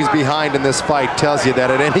 even though he's behind in this fight, tells you that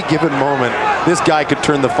at any given moment, this guy could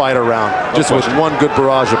turn the fight around just with one good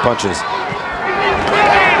barrage of punches.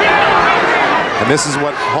 And this is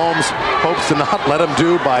what Holmes hopes to not let him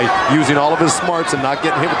do by using all of his smarts and not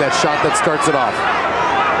getting hit with that shot that starts it off.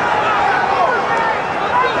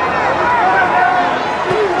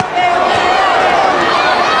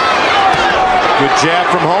 Good jab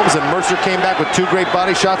from Holmes, and Mercer came back with 2 great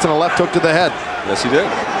body shots and a left hook to the head. Yes, he did.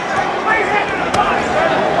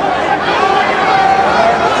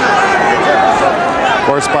 Of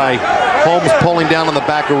course, by Holmes pulling down on the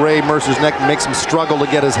back of Ray Mercer's neck makes him struggle to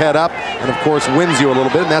get his head up, and of course wins you a little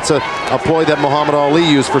bit, and that's a ploy that Muhammad Ali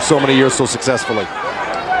used for so many years so successfully.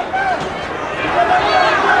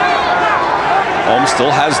 Holmes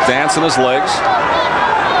still has dance in his legs.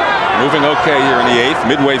 Moving okay here in the 8th,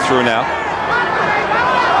 midway through now.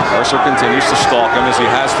 Mercer continues to stalk him as he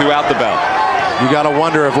has throughout the bout. You got to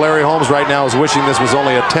wonder if Larry Holmes right now is wishing this was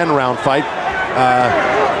only a 10-round fight.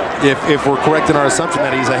 If we're correct in our assumption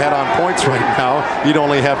that he's ahead on points right now, you'd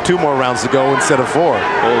only have 2 more rounds to go instead of 4.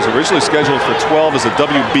 Well, it was originally scheduled for 12 as a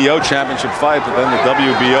WBO championship fight, but then the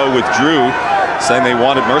WBO withdrew, saying they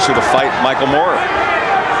wanted Mercer to fight Michael Moore.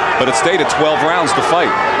 But it stayed at 12 rounds to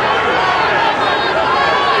fight.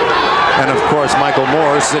 And of course, Michael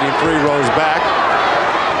Moore sitting 3 rows back,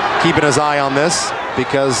 keeping his eye on this,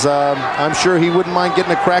 because I'm sure he wouldn't mind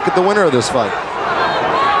getting a crack at the winner of this fight.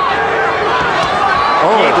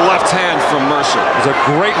 Good left hand from Mercer. It was a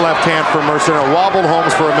great left hand from Mercer. It wobbled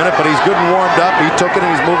Holmes for a minute, but he's good and warmed up. He took it and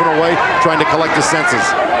he's moving away, trying to collect his senses.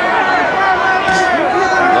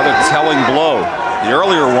 Another telling blow The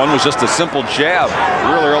earlier one was just a simple jab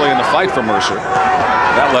really early in the fight for Mercer.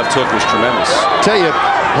 That left hook was tremendous. Tell you,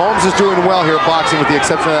 Holmes is doing well here boxing with the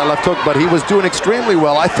exception of that left hook, but he was doing extremely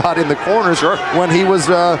well, I thought, in the corners when he was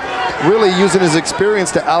really using his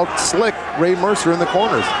experience to out-slick Ray Mercer in the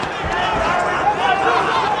corners.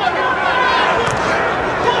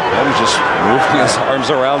 Holmes just moving his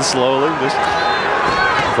arms around slowly, just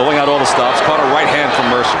pulling out all the stops. Caught a right hand from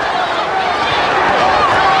Mercer.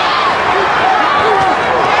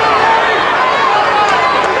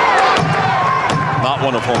 Not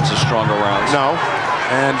one of Holmes' stronger rounds. No.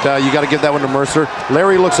 And you got to give that one to Mercer.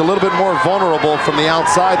 Larry looks a little bit more vulnerable from the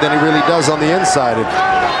outside than he really does on the inside.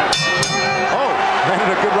 Oh,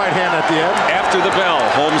 landed a good right hand at the end. After the bell,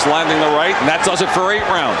 Holmes landing the right, and that does it for 8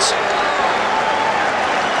 rounds.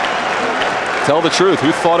 Tell the truth,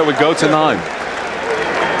 who thought it would go to 9?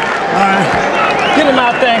 Get him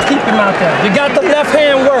out there and keep him out there. You got the left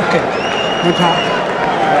hand working.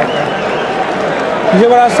 You hear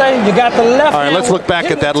what I say? You got the left hand. All right, let's look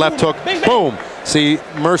back at that left hook. Boom. See,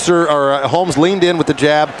 Mercer or Holmes leaned in with the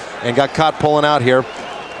jab and got caught pulling out here.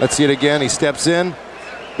 Let's see it again. He steps in.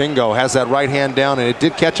 Bingo. Has that right hand down, and it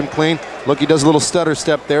did catch him clean. Look, he does a little stutter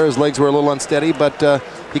step there. His legs were a little unsteady, but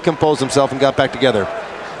he composed himself and got back together.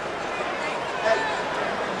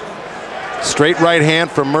 Straight right hand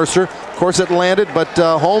from Mercer. Of course, it landed, but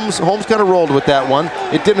Holmes kind of rolled with that one.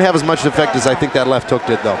 It didn't have as much effect as I think that left hook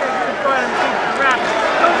did, though.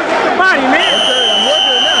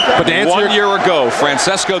 But 1 year ago,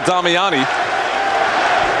 Francesco Damiani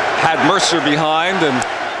had Mercer behind, and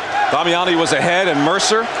Damiani was ahead, and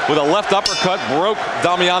Mercer, with a left uppercut, broke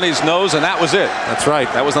Damiani's nose, and that was it. That's right.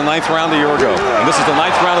 That was the 9th round a year ago. And this is the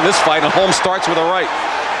 9th round of this fight, and Holmes starts with a right.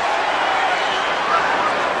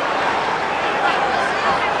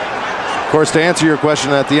 Of course, to answer your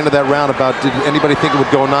question at the end of that round about did anybody think it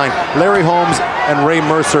would go 9, Larry Holmes and Ray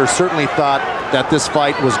Mercer certainly thought that this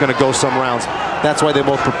fight was going to go some rounds. That's why they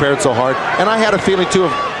both prepared so hard. And I had a feeling, too,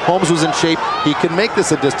 if Holmes was in shape, he could make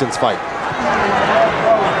this a distance fight.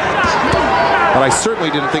 But I certainly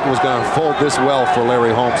didn't think it was going to unfold this well for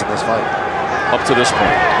Larry Holmes in this fight. Up to this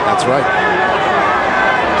point. That's right.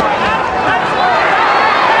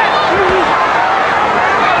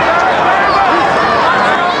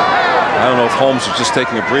 I don't know if Holmes is just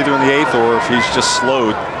taking a breather in the 8th or if he's just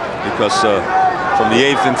slowed, because from the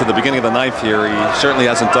 8th into the beginning of the 9th here, he certainly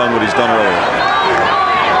hasn't done what he's done earlier.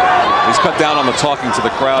 He's cut down on the talking to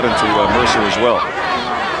the crowd and to Mercer as well.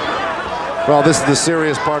 Well, this is the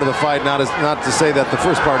serious part of the fight, not to say that the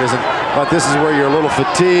first part isn't, but this is where you're a little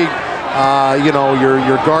fatigued. You know,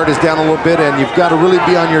 your guard is down a little bit, and you've got to really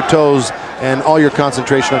be on your toes and all your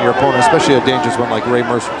concentration on your opponent, especially a dangerous one like Ray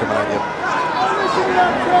Mercer coming at you.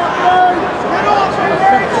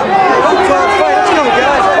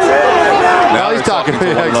 Now he's talking to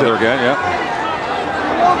one another again, yeah.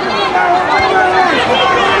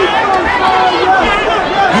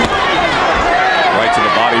 Right to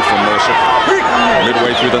the body from Mercer.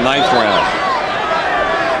 Midway through the 9th round.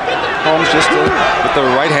 Holmes just with the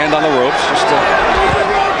right hand on the ropes, just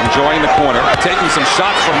enjoying the corner. Taking some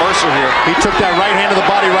shots from Mercer here. He took that right hand to the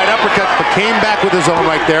body, right uppercut, but came back with his own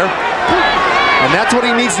right there. And that's what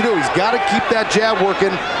he needs to do. He's got to keep that jab working,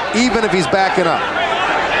 even if he's backing up.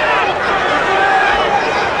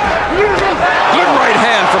 Good right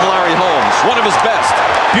hand from Larry Holmes, one of his best.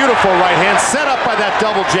 Beautiful right hand, set up by that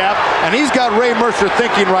double jab, and he's got Ray Mercer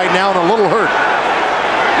thinking right now and a little hurt.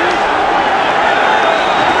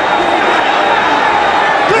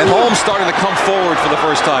 And Holmes starting to come forward for the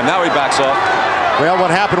first time. Now he backs off. Well, what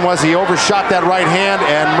happened was he overshot that right hand,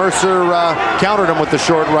 and Mercer countered him with the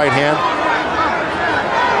short right hand.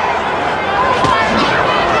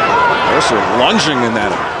 Mercer lunging in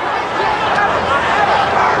that.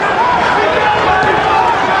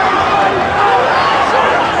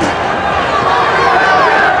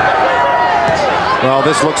 Well,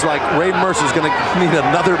 this looks like Ray Mercer's going to need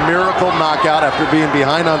another miracle knockout after being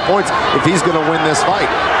behind on points if he's going to win this fight.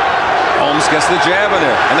 Holmes gets the jab in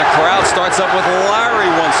there, and the crowd starts up with Larry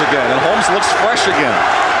once again, and Holmes looks fresh again.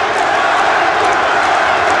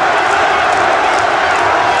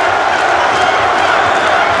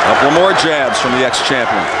 A couple more jabs from the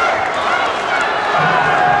ex-champion.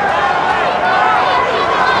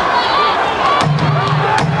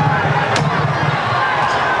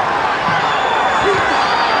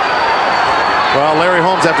 Well, Larry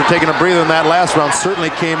Holmes, after taking a breather in that last round, certainly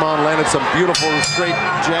came on, landed some beautiful straight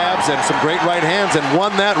jabs and some great right hands, and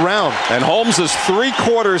won that round. And Holmes is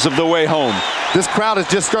 3/4 of the way home. This crowd is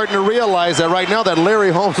just starting to realize that right now that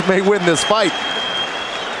Larry Holmes may win this fight.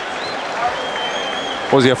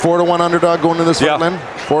 Was he a 4-to-1 underdog going into this fight, Len?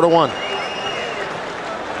 4-to-1.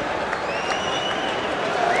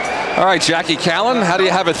 All right, Jackie Callan, how do you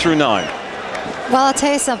have it through 9? Well, I'll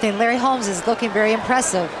tell you something. Larry Holmes is looking very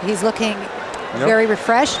impressive. He's looking very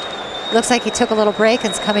refreshed. Looks like he took a little break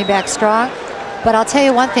and is coming back strong. But I'll tell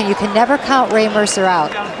you one thing, you can never count Ray Mercer out.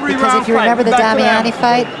 Because if you remember the Damiani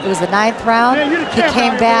fight, it was the 9th round. He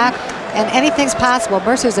came back, and anything's possible.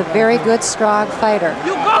 Mercer's a very good, strong fighter.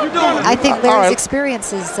 I think Larry's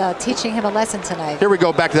experience is teaching him a lesson tonight. Here we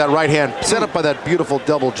go, back to that right hand, set up by that beautiful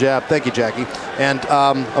double jab. Thank you, Jackie. And,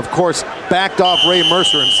 of course, backed off Ray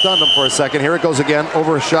Mercer and stunned him for a second. Here it goes again,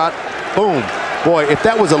 over a shot, boom. Boy, if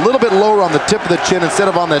that was a little bit lower on the tip of the chin instead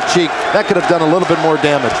of on that cheek, that could have done a little bit more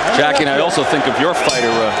damage. Jackie, and I also think of your fighter,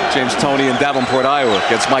 James Toney, in Davenport, Iowa,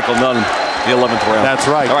 against Michael Nunn, the 11th round. That's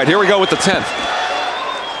right. All right, here we go with the 10th.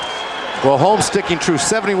 Well, Holmes sticking true,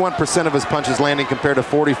 71% of his punches landing compared to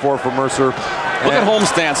 44 for Mercer. Look at Holmes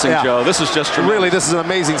dancing, Joe. This is just tremendous. Really, this is an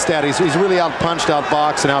amazing stat. He's really out-punched,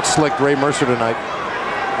 out-boxed, and out-slicked Ray Mercer tonight.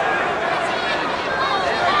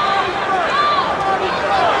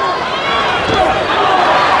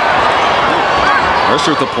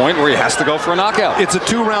 Mercer at the point where he has to go for a knockout. It's a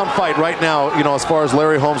 2-round fight right now, you know, as far as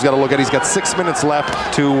Larry Holmes got to look at. He's got 6 minutes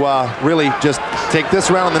left to really just take this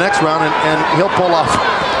round and the next round, and he'll pull off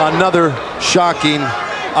another shocking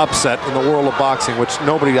upset in the world of boxing, which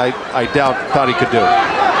nobody, I doubt, thought he could do.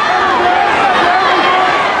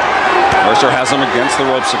 Mercer has him against the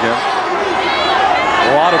ropes again.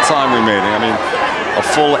 A lot of time remaining. I mean, a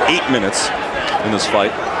full 8 minutes in this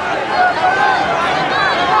fight.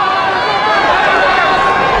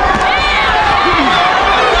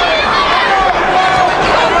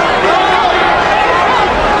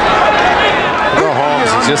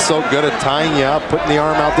 Just so good at tying you up, putting the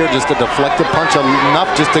arm out there just to deflect the punch enough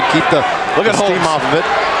just to keep the steam off of it.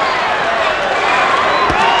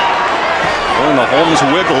 Doing the Holmes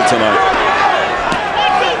wiggle tonight.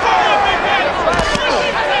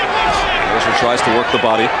 Mercer tries to work the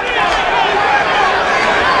body.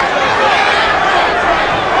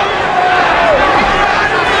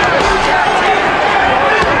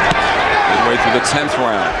 Midway through the 10th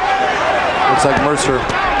round. Looks like Mercer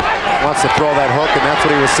wants to throw that hook, and that's what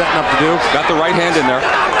he was setting up to do. Got the right hand in there.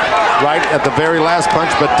 Right at the very last punch,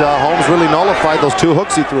 but Holmes really nullified those 2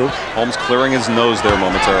 hooks he threw. Holmes clearing his nose there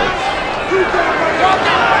momentarily.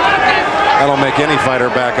 That'll make any fighter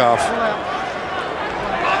back off.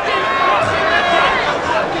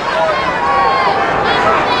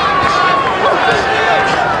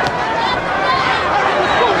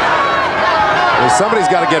 Somebody's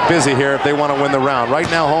got to get busy here if they want to win the round. Right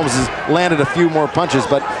now, Holmes has landed a few more punches,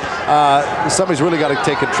 but somebody's really got to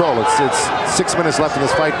take control. It's 6 minutes left in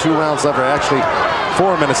this fight, 2 rounds left, or actually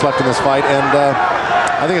 4 minutes left in this fight, and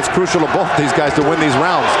I think it's crucial to both these guys to win these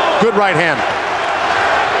rounds. Good right hand.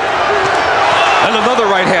 And another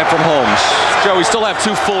right hand from Holmes. Joe, we still have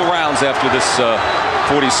 2 full rounds after this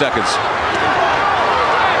 40 seconds.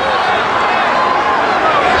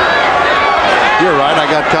 You're right, I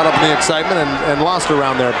got caught up in the excitement and lost a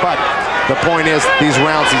round there. But the point is, these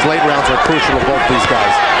rounds, these late rounds are crucial to both these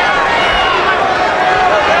guys.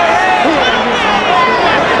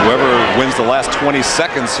 Whoever wins the last 20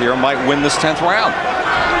 seconds here might win this 10th round.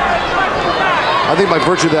 I think by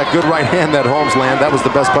virtue of that good right hand that Holmes landed, that was the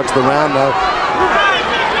best punch of the round.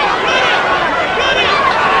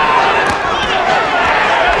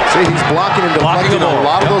 See, he's blocking and deflecting a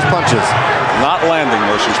lot of those punches. Not landing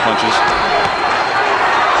Mercer's punches.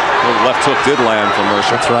 The left hook did land for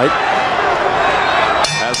Mercer. That's right.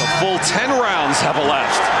 As a full 10 rounds have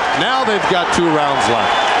elapsed. Now they've got 2 rounds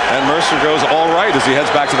left. And Mercer goes all right as he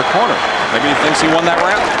heads back to the corner. Maybe he thinks he won that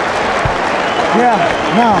round. Yeah,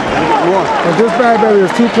 now, but this bad baby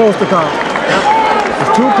is too close to come.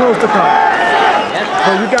 It's too close to come.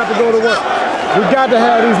 So you got to go to work. We got to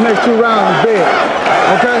have these next 2 rounds big.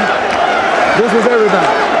 Okay? This is everything.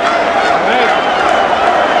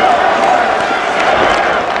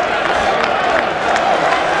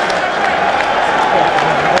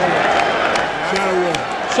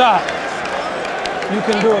 Shot. You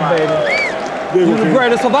can do it, baby. You're the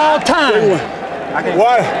greatest of all time.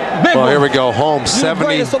 Well, here we go. Holmes,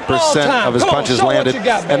 70% of his punches landed.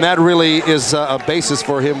 And that really is a basis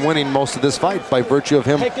for him winning most of this fight by virtue of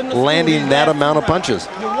him landing that amount of punches.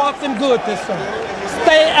 You walked him good this time.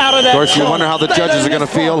 Stay out of that. Of course, you wonder how the judges are going to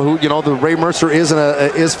feel. Who, you know, the Ray Mercer is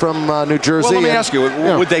from New Jersey. Well, let me ask you,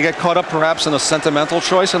 would they get caught up perhaps in a sentimental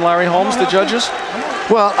choice in Larry Holmes, the judges?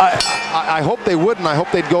 Well, I hope they wouldn't. I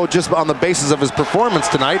hope they'd go just on the basis of his performance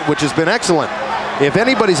tonight, which has been excellent. If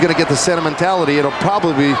anybody's going to get the sentimentality, it'll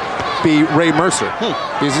probably be Ray Mercer.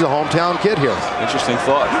 Because he's a hometown kid here. Interesting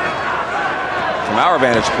thought. From our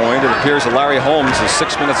vantage point, it appears that Larry Holmes is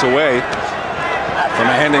 6 minutes away from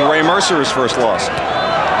handing Ray Mercer his first loss.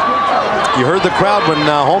 You heard the crowd when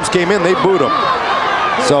Holmes came in, they booed him.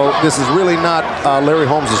 So this is really not Larry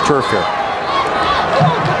Holmes' turf here.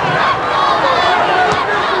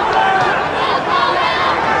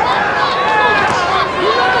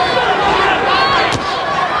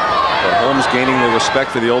 But Holmes gaining the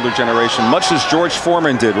respect for the older generation, much as George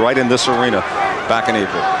Foreman did right in this arena back in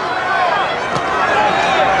April.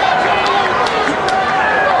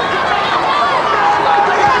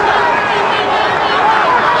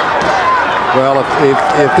 Well,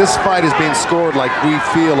 if this fight is being scored like we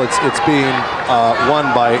feel it's being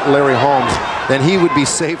won by Larry Holmes, then he would be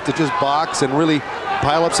safe to just box and really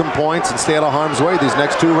pile up some points and stay out of harm's way these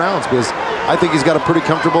next 2 rounds, because I think he's got a pretty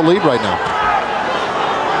comfortable lead right now.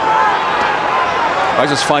 I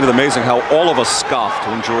just find it amazing how all of us scoffed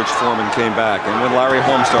when George Foreman came back and when Larry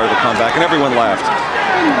Holmes started to come back, and everyone laughed.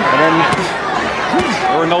 And then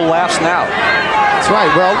there are no laughs now. That's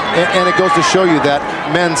right. Well, and it goes to show you that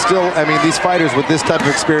men still, I mean, these fighters with this type of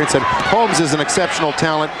experience, and Holmes is an exceptional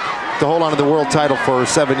talent to hold on to the world title for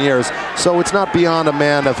 7 years. So it's not beyond a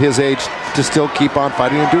man of his age to still keep on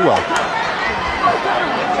fighting and do well.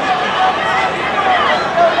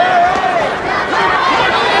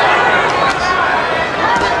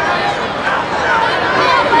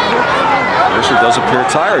 Mercer does appear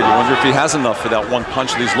tired. You wonder if he has enough for that one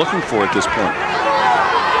punch that he's looking for at this point.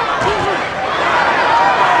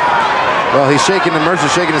 Well, he's shaking, and Mercer's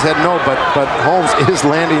shaking his head no, but Holmes is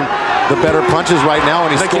landing the better punches right now,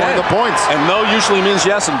 and he's scoring the points. And no usually means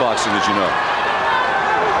yes in boxing, as you know.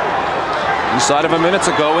 Inside of a minute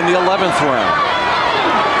to go in the 11th round.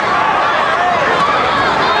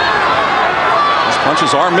 These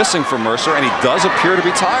punches are missing for Mercer, and he does appear to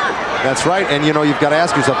be tired. That's right, and you know, you've got to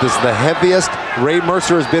ask yourself, this is the heaviest Ray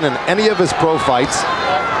Mercer has been in any of his pro fights.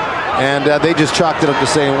 And they just chalked it up to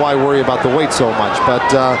saying, why worry about the weight so much? But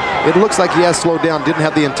it looks like he has slowed down, didn't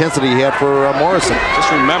have the intensity he had for Morrison. Just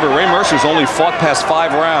remember, Ray Mercer's only fought past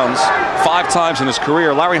 5 rounds 5 times in his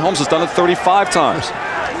career. Larry Holmes has done it 35 times.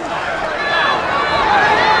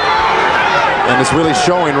 And it's really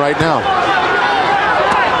showing right now.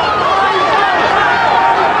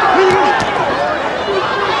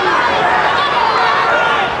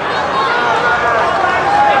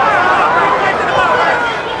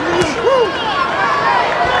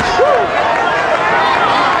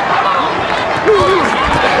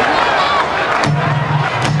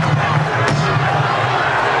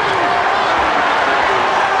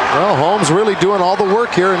 Holmes really doing all the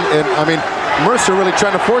work here, and I mean, Mercer really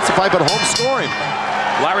trying to force the fight, but Holmes scoring.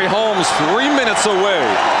 Larry Holmes 3 minutes away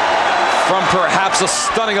from perhaps a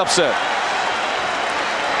stunning upset.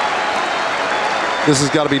 This has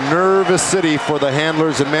got to be nervous city for the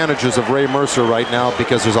handlers and managers of Ray Mercer right now,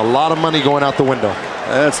 because there's a lot of money going out the window.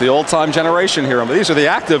 It's the old-time generation here. These are the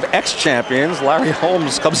active ex-champions. Larry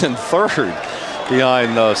Holmes comes in 3rd.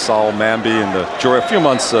 Behind Saul Mamby and a few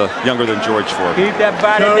months younger than George Foreman. Keep that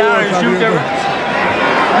body down and shoot the.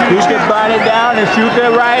 Keep the body down and shoot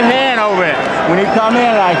the right hand over it when he come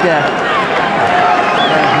in like that.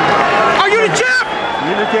 Are you the champ?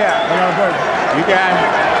 You the champ. You got it.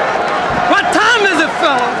 What time is it,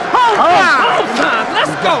 fella? Home time. Home time.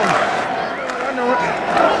 Let's go.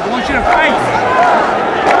 I want you to fight.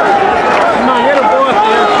 Come on, hit a boy.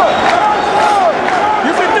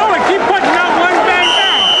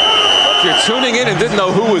 If you're tuning in and didn't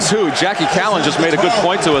know who was who, Jackie Callan just made a good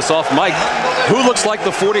point to us off mic. Who looks like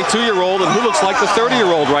the 42-year-old and who looks like the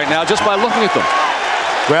 30-year-old right now just by looking at them?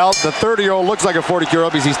 Well, the 30-year-old looks like a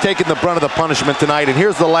 40-year-old because he's taking the brunt of the punishment tonight. And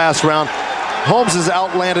here's the last round. Holmes has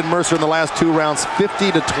outlanded Mercer in the last 2 rounds,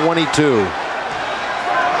 50-22.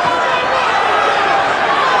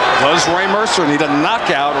 Does Ray Mercer need a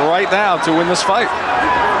knockout right now to win this fight?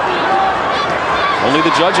 Only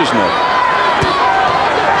the judges know.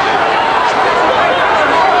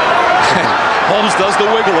 Holmes does the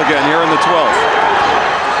wiggle again here in the 12th.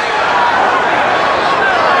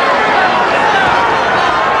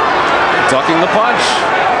 Ducking the punch.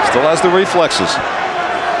 Still has the reflexes.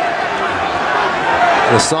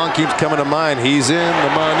 The song keeps coming to mind. He's in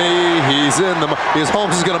the money. He's in the money. Because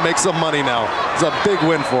Holmes is going to make some money now. It's a big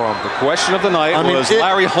win for him. The question of the night was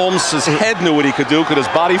Larry Holmes' head knew what he could do. Could his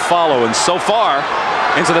body follow? And so far,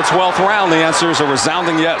 into the 12th round, the answer is a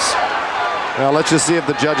resounding yes. Well, let's just see if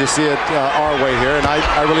the judges see it our way here, and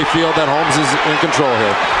I really feel that Holmes is in control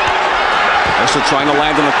here. Mercer trying to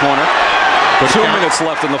land in the corner. 2 minutes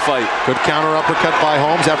left in the fight. Good counter uppercut by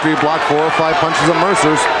Holmes after he blocked 4 or 5 punches of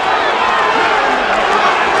Mercer's.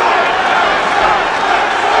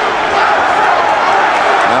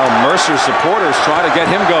 Now Mercer's supporters try to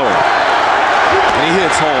get him going. And he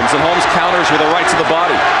hits Holmes, and Holmes counters with a right to the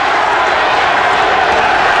body.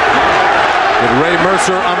 Did Ray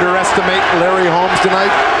Mercer underestimate Larry Holmes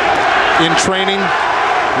tonight in training?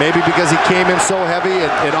 Maybe because he came in so heavy,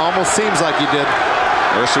 it almost seems like he did.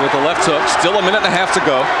 Mercer with the left hook, still a minute and a half to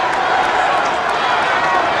go.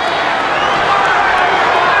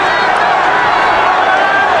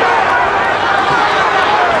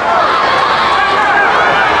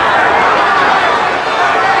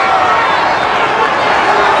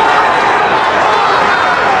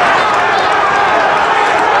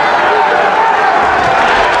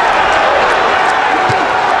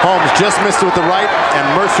 Holmes just missed with the right, and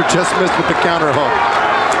Mercer just missed with the counter hook.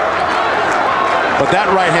 But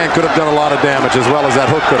that right hand could have done a lot of damage, as well as that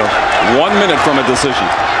hook could have. 1 minute from a decision.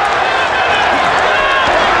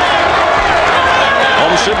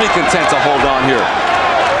 Holmes should be content to hold on here.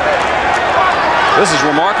 This is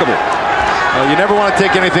remarkable. You never want to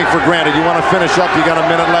take anything for granted. You want to finish up. You got a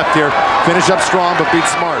minute left here. Finish up strong, but beat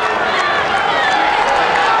smart.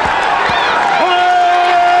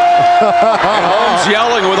 And Holmes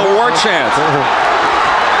yelling with a war chant.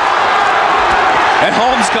 And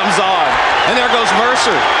Holmes comes on. And there goes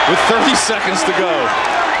Mercer with 30 seconds to go.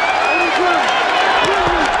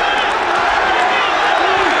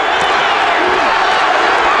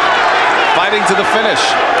 Fighting to the finish.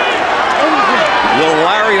 Will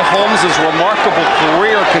Larry Holmes' remarkable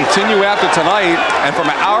career continue after tonight? And from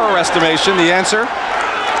our estimation, the answer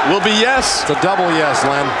will be yes. It's a double yes,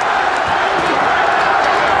 Len.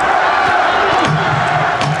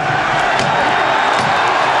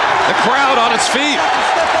 Crowd on its feet.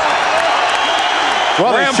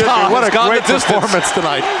 Well, Grandpa what a has great performance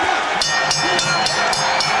tonight.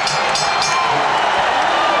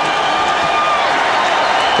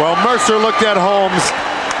 Well, Mercer looked at Holmes.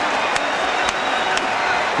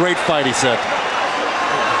 Great fight, he said.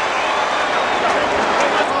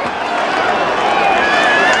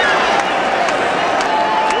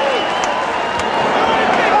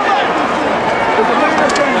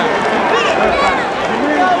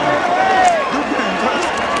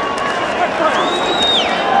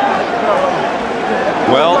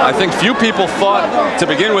 Well, I think few people thought to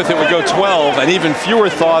begin with it would go 12, and even fewer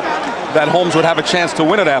thought that Holmes would have a chance to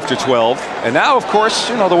win it after 12. And now, of course,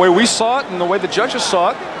 you know, the way we saw it and the way the judges saw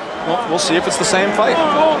it, well, we'll see if it's the same fight.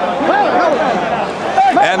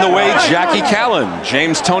 And the way Jackie Callan,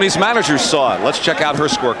 James Toney's manager, saw it. Let's check out her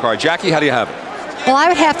scorecard. Jackie, how do you have it? Well, I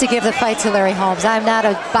would have to give the fight to Larry Holmes. I'm not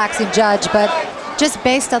a boxing judge, but just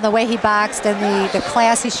based on the way he boxed and the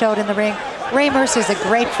class he showed in the ring, Ray Mercer's a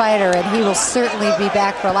great fighter, and he will certainly be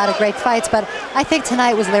back for a lot of great fights, but I think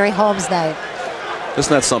tonight was Larry Holmes' night.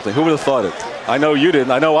 Isn't that something? Who would have thought it? I know you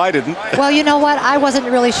didn't. I know I didn't. Well, you know what? I wasn't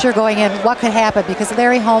really sure going in what could happen because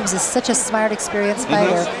Larry Holmes is such a smart, experienced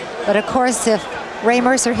fighter. But, of course, if Ray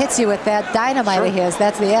Mercer hits you with that dynamite of his,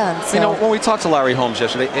 that's the end. So. You know, when we talked to Larry Holmes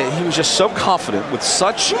yesterday, he was just so confident with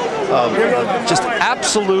such just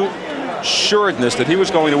absolute assuredness that he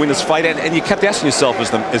was going to win this fight, and you kept asking yourself,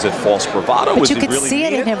 is it false bravado? But you could see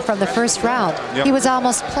it in him from the first round. Yep. He was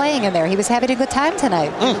almost playing in there. He was having a good time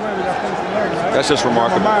tonight. That's just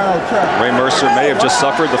remarkable. Ray Mercer may have just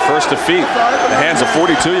suffered the first defeat at the hands of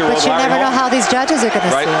 42-year-old But you Larry never know Holmes. how these judges are going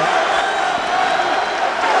to see it.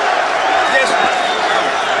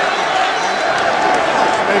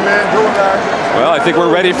 Well, I think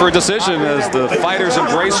we're ready for a decision as the fighters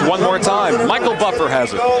embrace one more time. Michael Buffer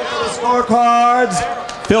has it. Scorecards.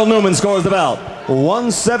 Phil Newman scores the bout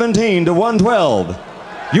 117 to 112.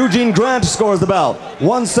 Eugene Grant scores the bout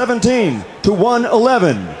 117 to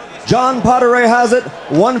 111. John Potteray has it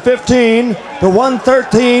 115 to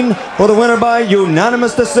 113 for the winner by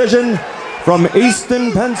unanimous decision from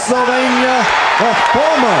Easton, Pennsylvania, the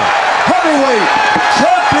former heavyweight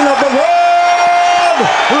champion of the world,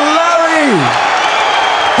 Larry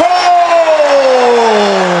Holmes.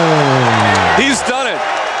 He's done it,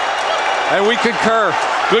 and we concur.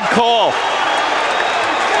 Good call.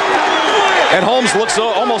 And Holmes looks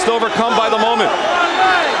almost overcome by the moment.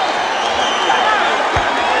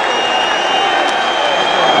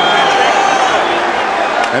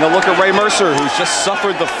 And a look at Ray Mercer, who's just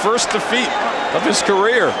suffered the first defeat of his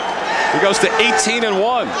career. He goes to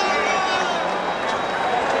 18-1.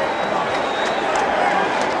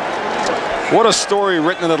 What a story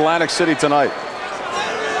written in Atlantic City tonight.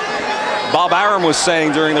 Bob Arum was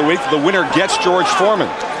saying during the week, the winner gets George Foreman.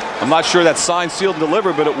 I'm not sure that's signed, sealed, and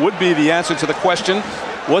delivered, but it would be the answer to the question,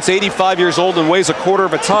 what's 85 years old and weighs a quarter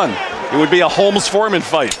of a ton? It would be a Holmes-Foreman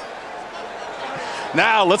fight.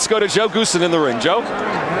 Now, let's go to Joe Goosen in the ring. Joe?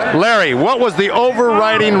 Larry, what was the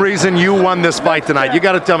overriding reason you won this fight tonight? You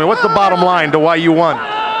got to tell me, what's the bottom line to why you won?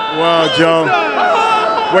 Well, Joe,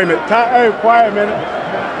 Wait a minute. Hey, quiet a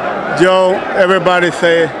minute. Joe, everybody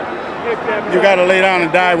say you got to lay down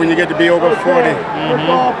and die when you get to be over 40.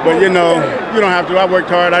 But you know, you don't have to. I worked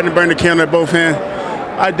hard. I didn't burn the candle at both ends.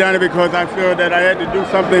 I done it because I feel that I had to do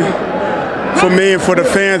something for me and for the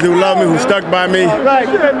fans who love me, who stuck by me.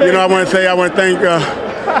 You know, I want to thank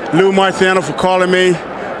Lou Marciano for calling me,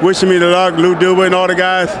 wishing me the luck, Lou Duba and all the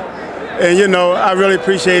guys. And you know, I really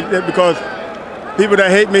appreciate it because people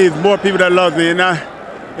that hate me is more people that love me. And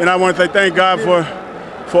I want to say thank God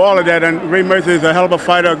for all of that. And Ray Mercer is a hell of a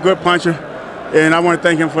fighter, a good puncher. And I want to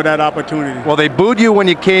thank him for that opportunity. Well, they booed you when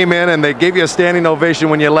you came in and they gave you a standing ovation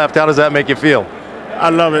when you left. How does that make you feel? I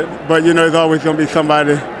love it. But you know, there's always going to be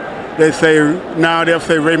somebody. They'll say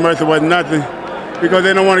Ray Mercer was nothing because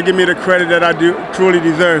they don't want to give me the credit that I truly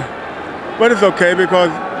deserve. But it's okay because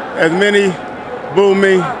as many boo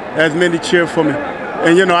me, as many cheer for me.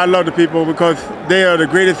 And you know, I love the people because they are the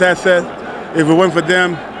greatest asset. If it weren't for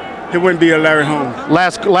them, it wouldn't be a Larry Holmes.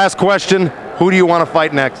 Last question, who do you want to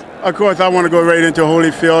fight next? Of course, I want to go right into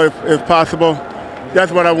Holyfield if possible.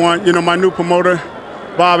 That's what I want. You know, my new promoter,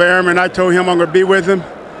 Bob Arum, I told him I'm going to be with him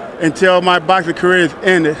until my boxing career is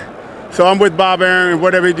ended. So I'm with Bob Arum, and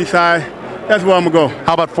whatever he decides, that's where I'm going to go.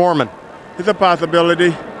 How about Foreman? It's a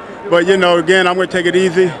possibility. But, you know, again, I'm going to take it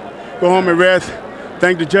easy, go home and rest.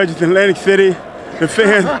 Thank the judges in Atlantic City, the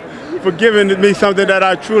fans, for giving me something that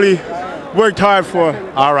I truly worked hard for.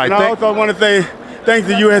 All right. And I also want to say thanks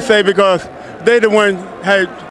to USA because they the one had